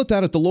very well at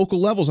that at the local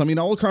levels. I mean,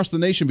 all across the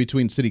nation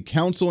between city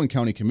council and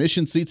county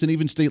commission seats and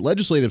even state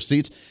legislative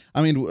seats.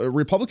 I mean,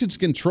 Republicans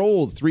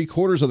control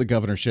 3/4 of the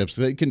governorships.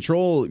 They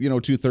control,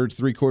 2/3,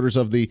 3/4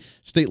 of the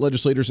state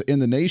legislators in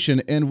the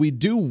nation. And we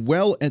do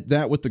well at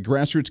that with the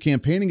grassroots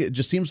campaigning. It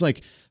just seems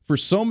like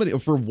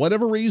for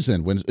whatever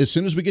reason, as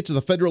soon as we get to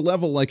the federal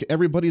level, like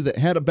everybody that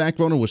had a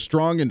backbone and was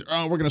strong and,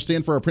 we're going to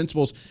stand for our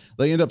principles,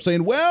 they end up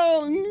saying,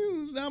 well,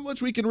 not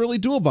much we can really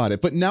do about it.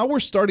 But now we're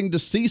starting to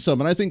see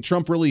some, and I think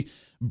Trump really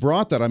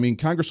brought that. I mean,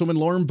 Congresswoman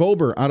Lauren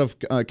Boebert out of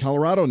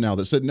Colorado now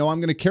that said, no, I'm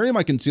going to carry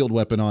my concealed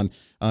weapon on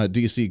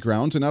D.C.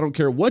 grounds, and I don't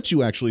care what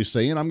you actually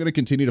say, and I'm going to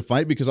continue to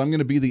fight because I'm going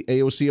to be the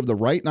AOC of the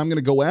right, and I'm going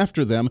to go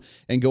after them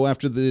and go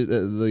after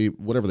the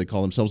whatever they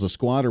call themselves, the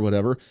squad or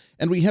whatever.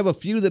 And we have a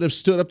few that have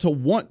stood up to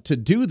want to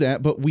do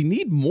that, but we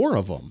need more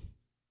of them.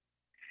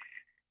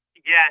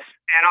 Yes,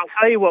 and I'll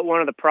tell you what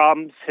one of the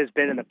problems has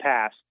been in the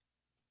past.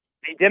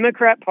 The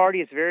Democrat Party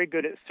is very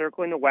good at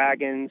circling the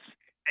wagons.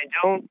 They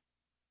don't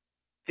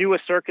do a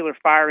circular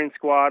firing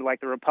squad like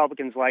the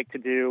Republicans like to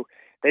do.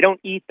 They don't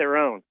eat their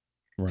own.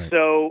 Right.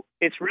 So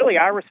it's really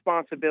our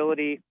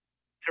responsibility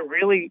to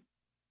really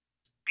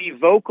be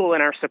vocal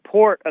in our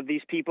support of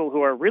these people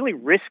who are really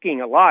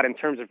risking a lot in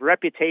terms of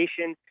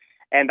reputation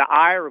and the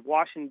ire of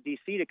Washington,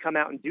 D.C. to come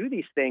out and do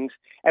these things.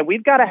 And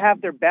we've got to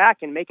have their back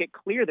and make it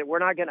clear that we're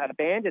not going to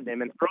abandon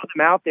them and throw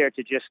them out there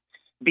to just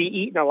be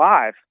eaten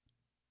alive.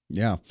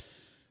 Yeah.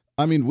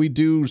 I mean, we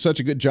do such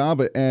a good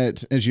job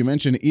at, as you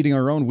mentioned, eating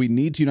our own. We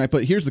need to unite.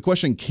 But here's the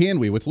question. Can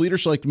we? With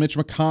leaders like Mitch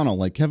McConnell,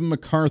 like Kevin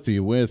McCarthy,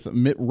 with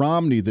Mitt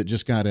Romney that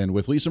just got in,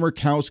 with Lisa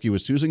Murkowski,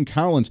 with Susan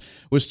Collins,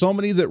 with so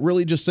many that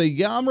really just say,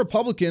 yeah, I'm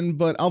Republican,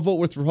 but I'll vote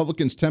with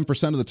Republicans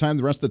 10% of the time.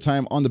 The rest of the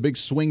time on the big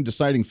swing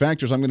deciding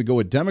factors, I'm going to go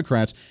with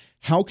Democrats.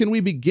 How can we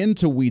begin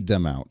to weed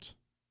them out?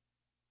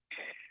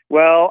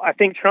 Well, I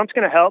think Trump's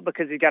going to help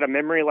because he's got a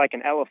memory like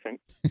an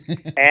elephant.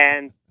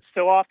 And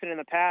so often in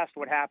the past,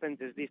 what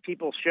happens is these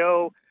people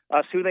show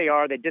us who they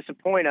are, they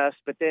disappoint us,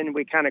 but then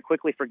we kind of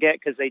quickly forget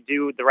because they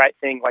do the right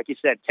thing, like you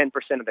said, 10%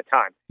 of the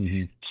time.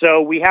 Mm-hmm.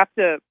 So we have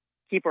to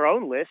keep our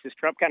own list, as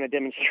Trump kind of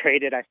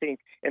demonstrated, I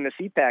think, in the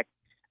CPAC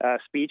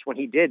speech when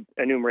he did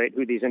enumerate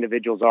who these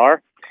individuals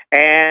are.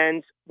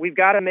 And we've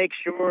got to make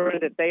sure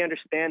that they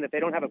understand that they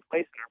don't have a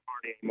place in our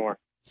party anymore.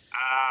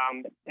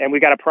 And we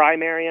got to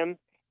primary them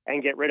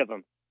and get rid of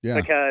them. Yeah.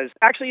 Because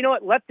actually, you know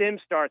what? Let them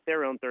start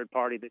their own third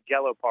party, the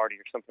Jello Party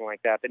or something like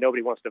that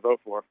nobody wants to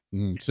vote for.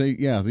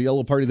 The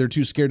Yellow Party, they're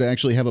too scared to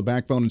actually have a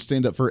backbone and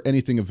stand up for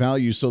anything of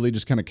value, so they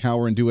just kind of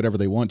cower and do whatever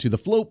they want to. The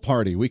Float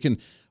Party, we can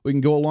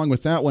go along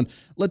with that one.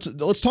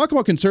 Let's talk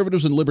about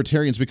conservatives and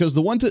libertarians, because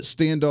the ones that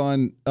stand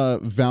on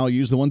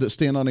values, the ones that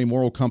stand on a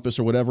moral compass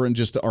or whatever, and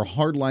just are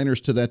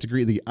hardliners to that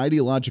degree, the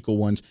ideological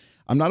ones.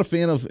 I'm not a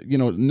fan of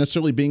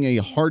necessarily being a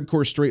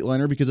hardcore straight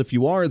liner, because if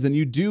you are, then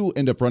you do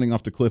end up running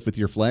off the cliff with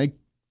your flag.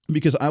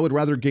 Because I would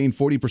rather gain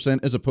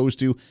 40% as opposed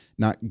to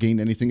not gain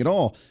anything at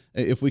all,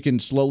 if we can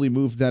slowly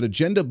move that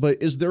agenda.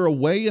 But is there a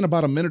way, in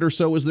about a minute or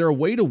so, is there a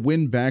way to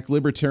win back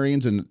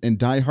libertarians and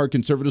diehard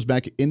conservatives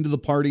back into the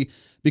party?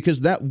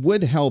 Because that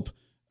would help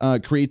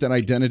create that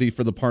identity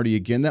for the party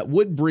again. That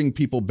would bring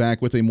people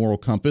back with a moral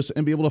compass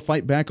and be able to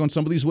fight back on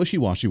some of these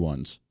wishy-washy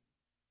ones.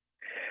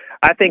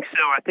 I think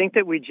so. I think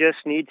that we just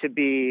need to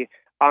be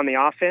on the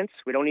offense.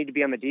 We don't need to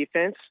be on the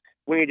defense.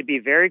 We need to be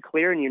very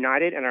clear and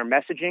united in our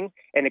messaging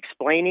and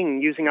explaining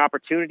and using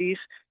opportunities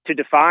to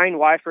define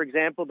why, for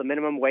example, the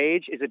minimum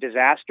wage is a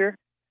disaster.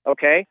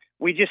 Okay?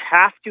 We just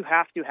have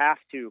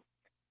to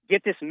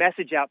get this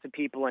message out to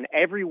people in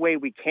every way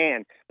we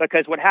can,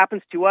 because what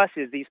happens to us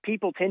is these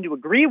people tend to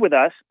agree with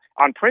us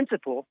on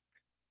principle,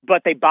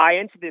 but they buy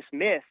into this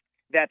myth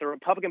that the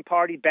Republican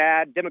Party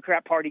bad,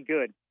 Democrat Party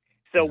good.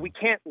 So we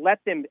can't let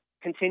them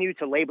continue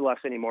to label us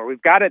anymore.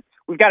 We've got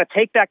to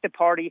take back the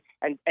party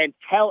and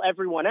tell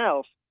everyone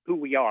else who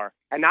we are,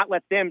 and not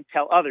let them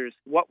tell others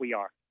what we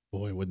are.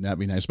 Boy, wouldn't that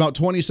be nice? About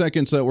 20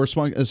 seconds. We're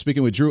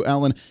speaking with Drew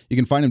Allen. You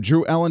can find him,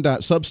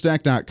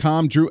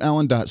 drewallen.substack.com,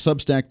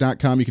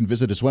 drewallen.substack.com. You can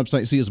visit his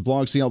website, see his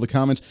blog, see all the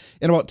comments.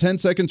 In about 10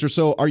 seconds or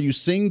so, are you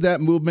seeing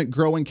that movement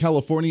grow in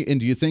California,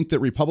 and do you think that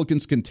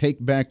Republicans can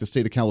take back the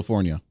state of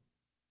California?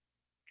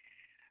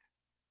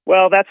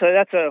 Well, that's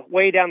a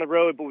way down the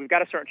road, but we've got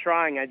to start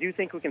trying. I do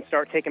think we can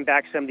start taking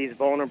back some of these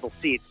vulnerable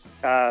seats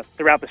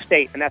throughout the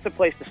state, and that's a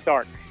place to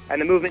start. And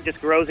the movement just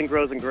grows and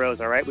grows and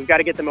grows, all right? We've got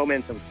to get the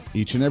momentum.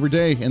 Each and every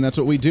day, and that's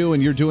what we do,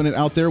 and you're doing it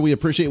out there. We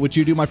appreciate what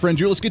you do, my friend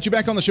Drew. Let's get you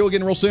back on the show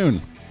again real soon.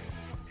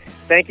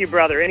 Thank you,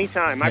 brother.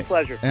 Anytime. My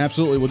pleasure.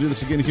 Absolutely. We'll do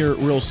this again here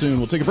real soon.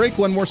 We'll take a break.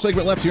 One more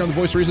segment left here on The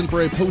Voice of Reason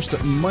for a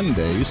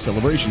post-Monday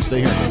celebration.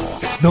 Stay here.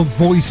 The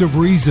Voice of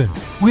Reason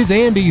with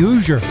Andy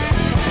Hoosier.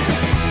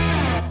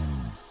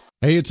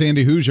 Hey, it's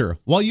Andy Hoosier.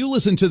 While you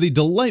listen to the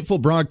delightful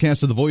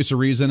broadcast of The Voice of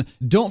Reason,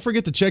 don't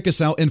forget to check us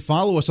out and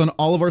follow us on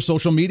all of our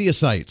social media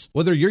sites.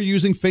 Whether you're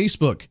using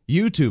Facebook,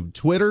 YouTube,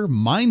 Twitter,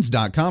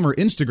 Minds.com, or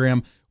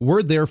Instagram,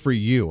 we're there for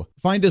you.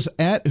 Find us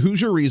at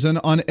Hoosier Reason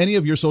on any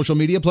of your social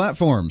media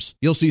platforms.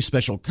 You'll see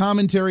special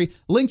commentary,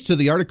 links to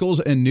the articles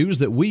and news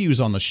that we use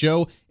on the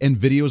show, and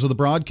videos of the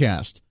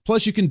broadcast.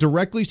 Plus, you can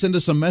directly send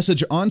us a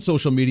message on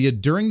social media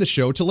during the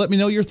show to let me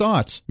know your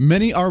thoughts.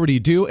 Many already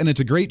do, and it's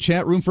a great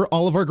chat room for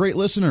all of our great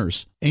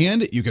listeners.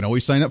 And you can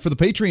always sign up for the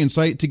Patreon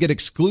site to get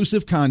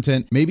exclusive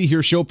content, maybe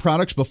hear show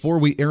products before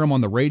we air them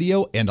on the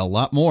radio, and a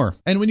lot more.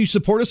 And when you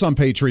support us on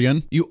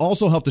Patreon, you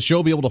also help the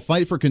show be able to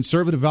fight for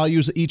conservative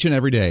values each and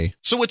every day.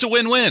 So it's a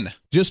win-win.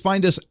 Just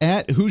find us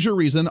at Hoosier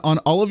Reason on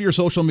all of your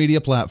social media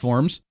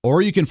platforms,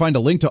 or you can find a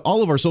link to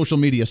all of our social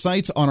media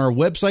sites on our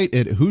website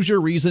at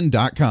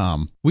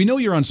HoosierReason.com. We know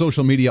you're on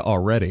social media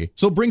already,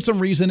 so bring some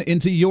reason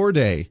into your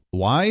day.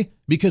 Why?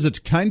 Because it's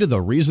kind of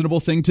the reasonable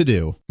thing to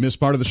do. Miss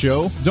part of the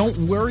show? Don't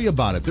worry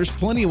about it. There's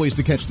plenty of ways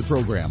to catch the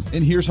program,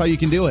 and here's how you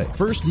can do it.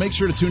 First, make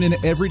sure to tune in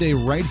every day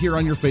right here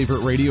on your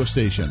favorite radio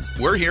station.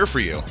 We're here for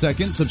you.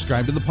 Second,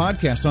 subscribe to the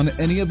podcast on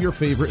any of your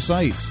favorite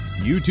sites.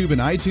 YouTube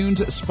and iTunes,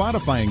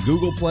 Spotify and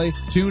Google Play,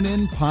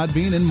 TuneIn,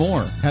 Podbean, and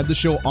more. Have the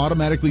show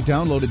automatically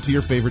downloaded to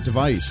your favorite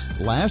device.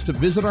 Last,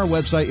 visit our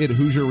website at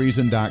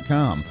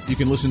HoosierReason.com. You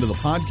can listen to the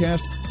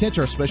podcast, catch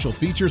our special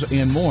features,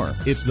 and more.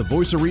 It's the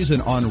voice of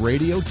reason on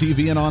radio,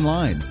 TV, and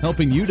online,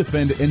 helping you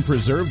defend and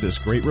preserve this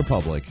great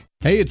republic.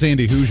 Hey, it's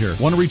Andy Hoosier.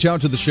 Want to reach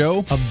out to the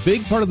show? A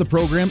big part of the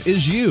program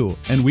is you,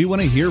 and we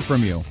want to hear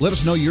from you. Let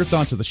us know your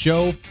thoughts of the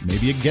show,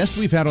 maybe a guest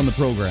we've had on the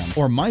program,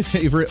 or my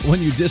favorite,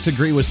 when you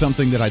disagree with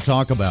something that I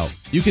talk about.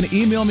 You can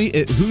email me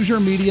at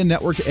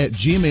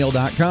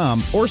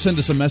HoosierMediaNetwork@gmail.com or send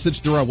us a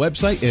message through our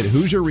website at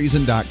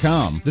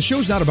HoosierReason.com. The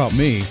show's not about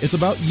me, it's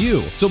about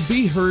you. So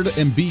be heard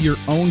and be your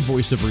own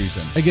voice of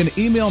reason. Again,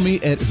 email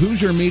me at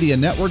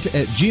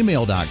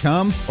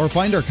HoosierMediaNetwork@gmail.com or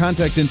find our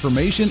contact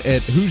information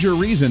at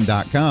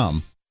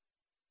HoosierReason.com.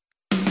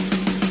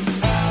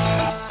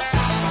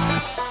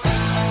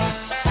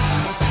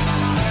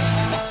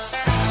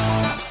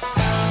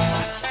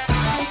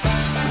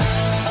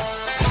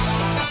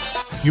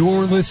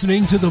 You're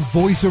listening to the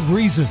Voice of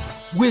Reason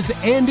with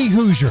Andy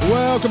Hoosier.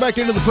 Welcome back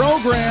into the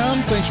program.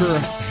 Thanks for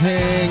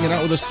hanging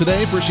out with us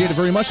today. Appreciate it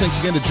very much. Thanks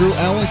again to Drew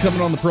Allen coming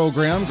on the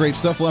program. Great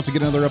stuff. We'll have to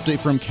get another update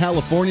from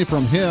California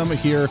from him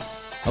here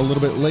a little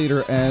bit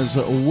later as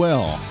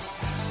well.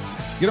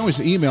 You can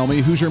always email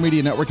me,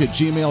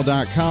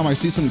 HoosierMediaNetwork@gmail.com. I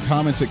see some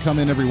comments that come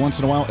in every once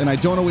in a while, and I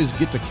don't always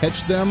get to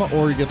catch them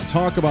or get to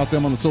talk about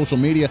them on the social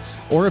media,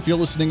 or if you're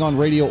listening on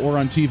radio or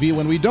on TV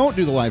when we don't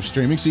do the live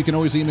streaming. So you can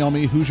always email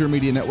me,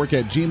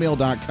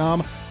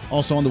 HoosierMediaNetwork@gmail.com.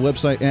 Also on the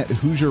website at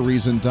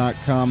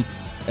HoosierReason.com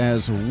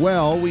as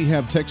well. We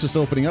have Texas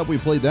opening up. We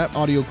played that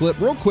audio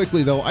clip. Real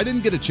quickly, though, I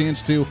didn't get a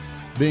chance to,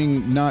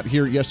 being not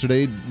here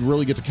yesterday,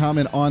 really get to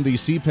comment on the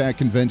CPAC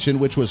convention,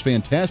 which was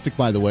fantastic,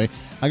 by the way.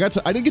 I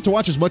didn't get to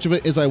watch as much of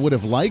it as I would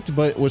have liked,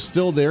 but was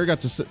still there. Got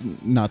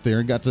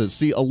to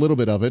see a little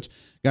bit of it.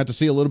 Got to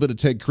see a little bit of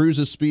Ted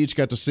Cruz's speech.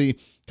 Got to see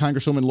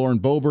Congresswoman Lauren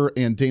Boebert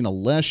and Dana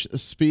Loesch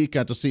speak.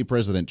 Got to see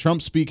President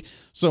Trump speak.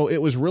 So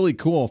it was really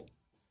cool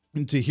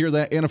to hear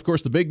that. And of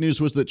course, the big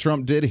news was that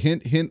Trump did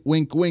hint,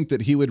 wink, wink,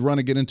 that he would run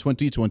again in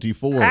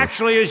 2024.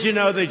 Actually, as you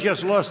know, they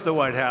just lost the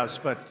White House,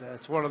 but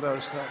it's one of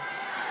those things.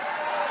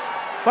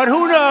 But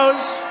who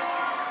knows?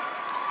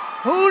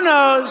 Who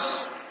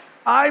knows?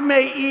 I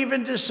may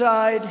even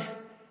decide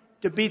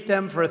to beat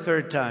them for a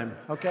third time,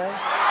 okay?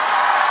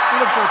 Beat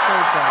them for a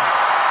third time.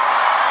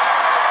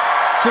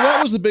 So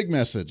that was the big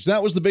message.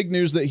 That was the big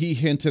news that he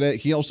hinted at.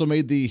 He also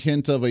made the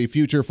hint of a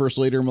future First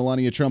Lady,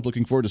 Melania Trump,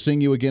 looking forward to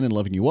seeing you again and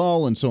loving you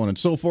all, and so on and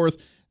so forth.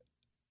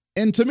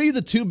 And to me,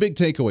 the two big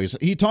takeaways,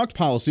 he talked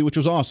policy, which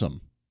was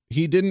awesome.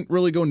 He didn't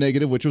really go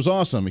negative, which was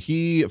awesome.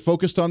 He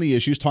focused on the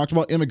issues, talked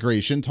about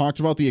immigration, talked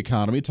about the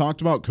economy,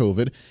 talked about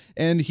COVID,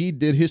 and he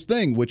did his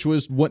thing, which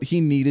was what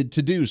he needed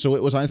to do. So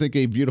it was, I think,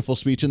 a beautiful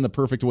speech in the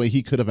perfect way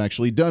he could have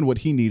actually done what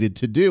he needed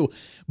to do.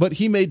 But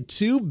he made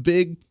two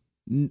big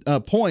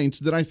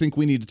points that I think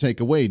we need to take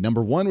away.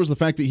 Number one was the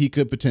fact that he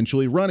could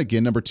potentially run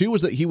again. Number two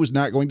was that he was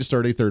not going to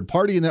start a third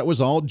party, and that was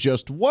all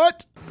just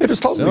what? It is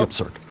totally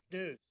absurd.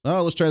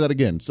 Oh, let's try that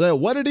again. So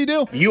what did he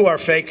do? You are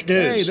fake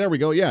news. Hey, there we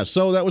go. Yeah,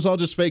 so that was all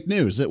just fake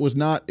news. It was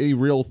not a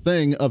real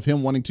thing of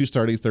him wanting to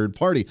start a third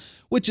party,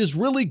 which is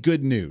really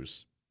good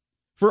news.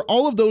 For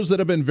all of those that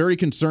have been very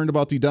concerned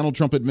about the Donald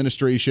Trump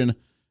administration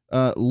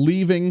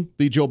leaving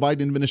the Joe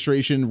Biden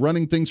administration,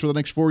 running things for the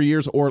next 4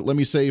 years, or let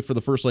me say for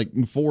the first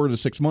 4 to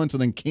 6 months,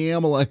 and then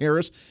Kamala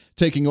Harris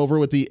taking over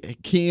with the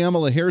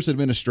Kamala Harris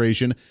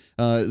administration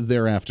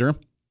thereafter,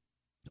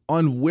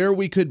 on where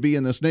we could be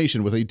in this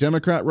nation with a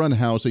Democrat-run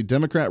House, a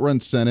Democrat-run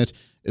Senate,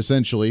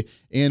 essentially,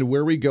 and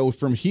where we go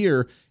from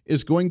here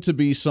is going to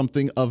be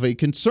something of a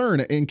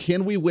concern. And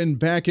can we win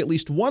back at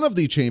least one of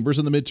the chambers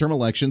in the midterm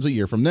elections a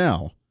year from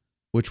now?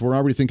 Which we're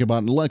already thinking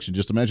about an election.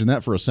 Just imagine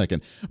that for a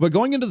second. But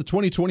going into the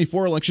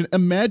 2024 election,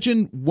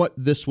 imagine what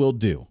this will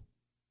do.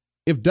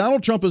 If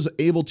Donald Trump is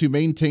able to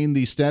maintain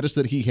the status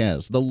that he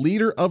has, the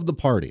leader of the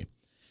party,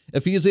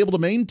 if he is able to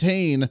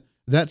maintain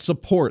that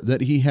support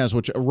that he has,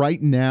 which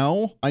right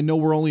now, I know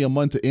we're only a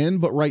month in,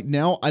 but right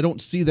now I don't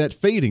see that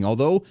fading.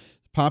 Although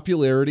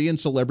popularity and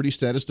celebrity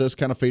status does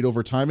kind of fade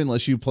over time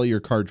unless you play your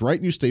cards right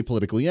and you stay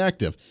politically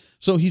active.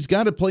 So he's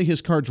got to play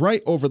his cards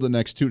right over the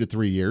next 2 to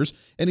 3 years,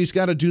 and he's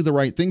got to do the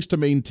right things to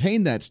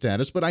maintain that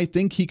status. But I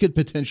think he could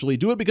potentially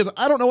do it because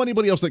I don't know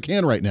anybody else that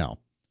can right now.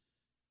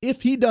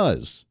 If he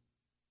does,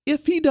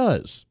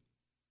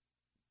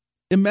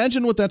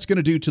 imagine what that's going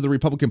to do to the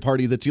Republican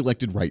Party that's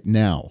elected right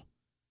now.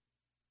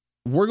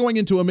 We're going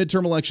into a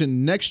midterm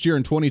election next year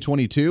in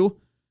 2022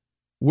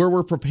 where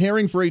we're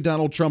preparing for a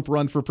Donald Trump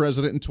run for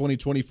president in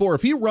 2024.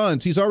 If he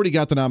runs, he's already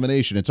got the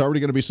nomination. It's already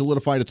going to be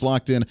solidified. It's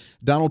locked in.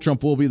 Donald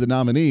Trump will be the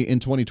nominee in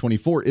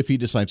 2024 if he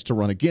decides to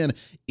run again,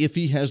 if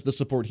he has the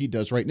support he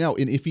does right now.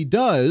 And if he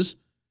does,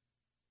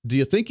 do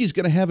you think he's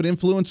going to have an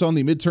influence on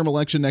the midterm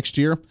election next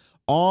year?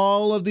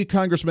 All of the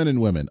congressmen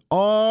and women,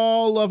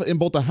 in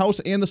both the House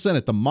and the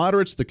Senate, the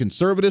moderates, the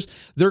conservatives,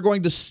 they're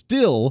going to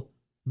still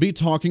be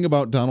talking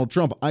about Donald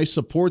Trump. I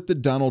support the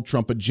Donald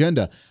Trump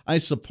agenda. I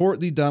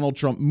support the Donald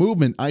Trump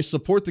movement. I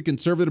support the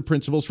conservative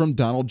principles from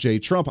Donald J.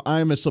 Trump.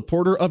 I am a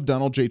supporter of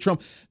Donald J.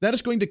 Trump. That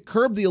is going to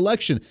curb the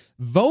election.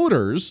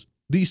 Voters,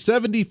 the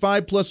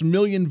 75 plus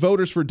million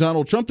voters for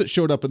Donald Trump that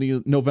showed up in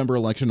the November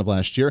election of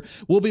last year,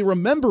 will be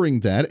remembering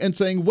that and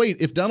saying, wait,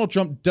 if Donald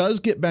Trump does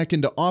get back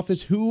into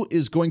office, who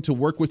is going to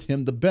work with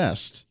him the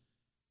best?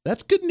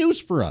 That's good news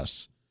for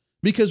us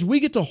because we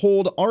get to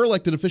hold our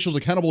elected officials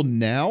accountable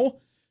now,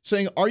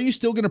 saying, are you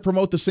still going to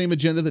promote the same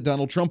agenda that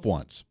Donald Trump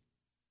wants?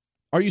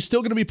 Are you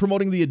still going to be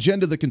promoting the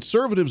agenda the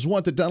conservatives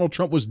want that Donald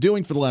Trump was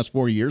doing for the last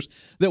 4 years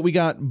that we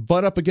got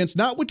butt up against,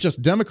 not with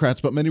just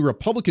Democrats, but many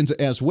Republicans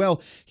as well?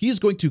 He is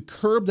going to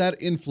curb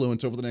that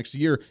influence over the next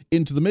year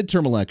into the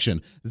midterm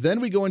election.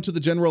 Then we go into the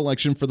general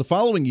election for the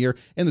following year,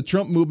 and the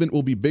Trump movement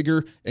will be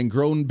bigger and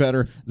grown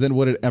better than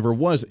what it ever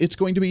was. It's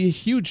going to be a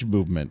huge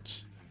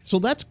movement. So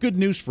that's good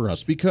news for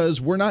us because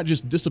we're not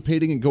just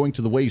dissipating and going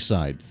to the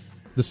wayside.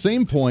 The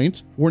same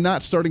point, we're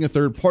not starting a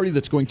third party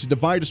that's going to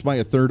divide us by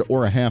a third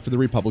or a half of the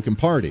Republican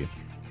Party.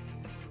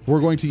 We're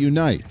going to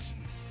unite.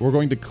 We're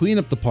going to clean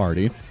up the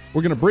party.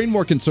 We're going to bring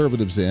more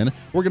conservatives in.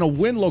 We're going to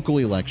win local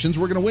elections.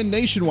 We're going to win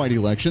nationwide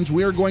elections.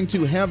 We are going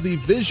to have the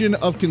vision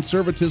of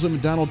conservatism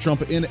and Donald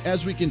Trump in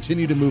as we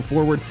continue to move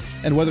forward.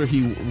 And whether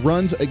he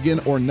runs again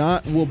or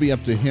not will be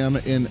up to him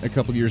in a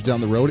couple years down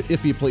the road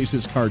if he plays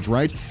his cards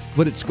right.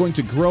 But it's going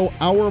to grow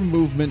our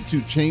movement to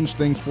change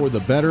things for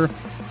the better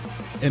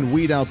and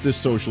weed out this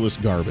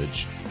socialist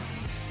garbage.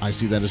 I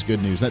see that as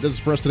good news. That does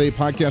it for us today.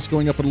 Podcast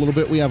going up in a little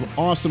bit. We have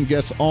awesome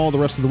guests all the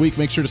rest of the week.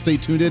 Make sure to stay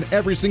tuned in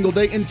every single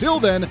day. Until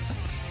then,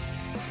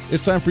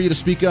 it's time for you to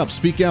speak up,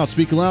 speak out,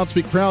 speak loud,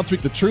 speak proud,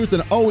 speak the truth,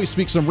 and always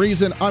speak some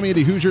reason. I'm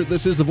Andy Hoosier.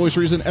 This is The Voice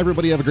of Reason.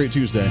 Everybody have a great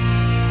Tuesday.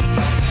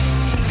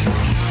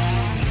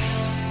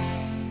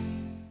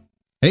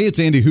 Hey, it's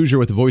Andy Hoosier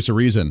with The Voice of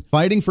Reason.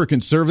 Fighting for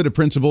conservative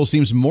principles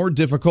seems more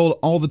difficult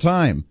all the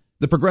time.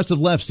 The progressive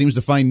left seems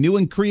to find new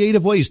and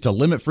creative ways to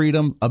limit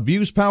freedom,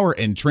 abuse power,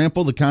 and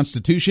trample the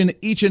Constitution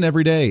each and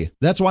every day.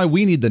 That's why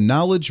we need the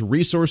knowledge,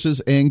 resources,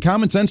 and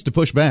common sense to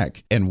push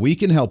back, and we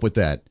can help with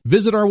that.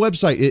 Visit our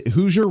website at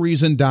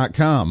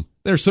HoosierReason.com.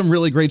 There's some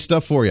really great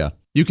stuff for you.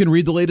 You can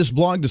read the latest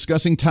blog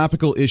discussing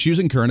topical issues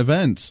and current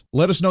events.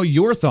 Let us know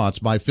your thoughts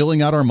by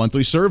filling out our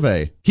monthly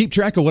survey. Keep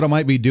track of what I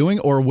might be doing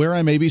or where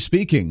I may be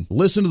speaking.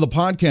 Listen to the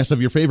podcast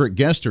of your favorite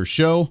guest or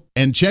show,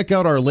 and check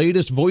out our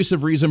latest Voice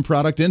of Reason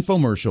product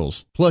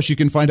infomercials. Plus, you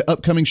can find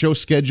upcoming show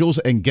schedules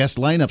and guest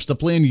lineups to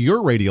plan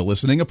your radio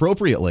listening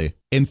appropriately.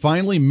 And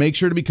finally, make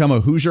sure to become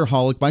a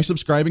Hoosier-holic by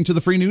subscribing to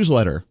the free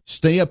newsletter.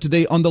 Stay up to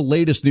date on the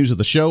latest news of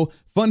the show,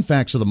 fun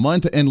facts of the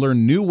month, and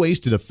learn new ways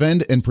to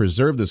defend and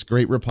preserve this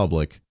great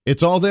republic.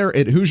 It's all there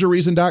at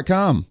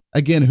HoosierReason.com.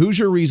 Again,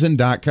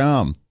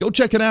 HoosierReason.com. Go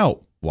check it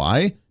out.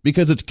 Why?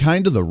 Because it's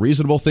kind of the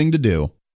reasonable thing to do.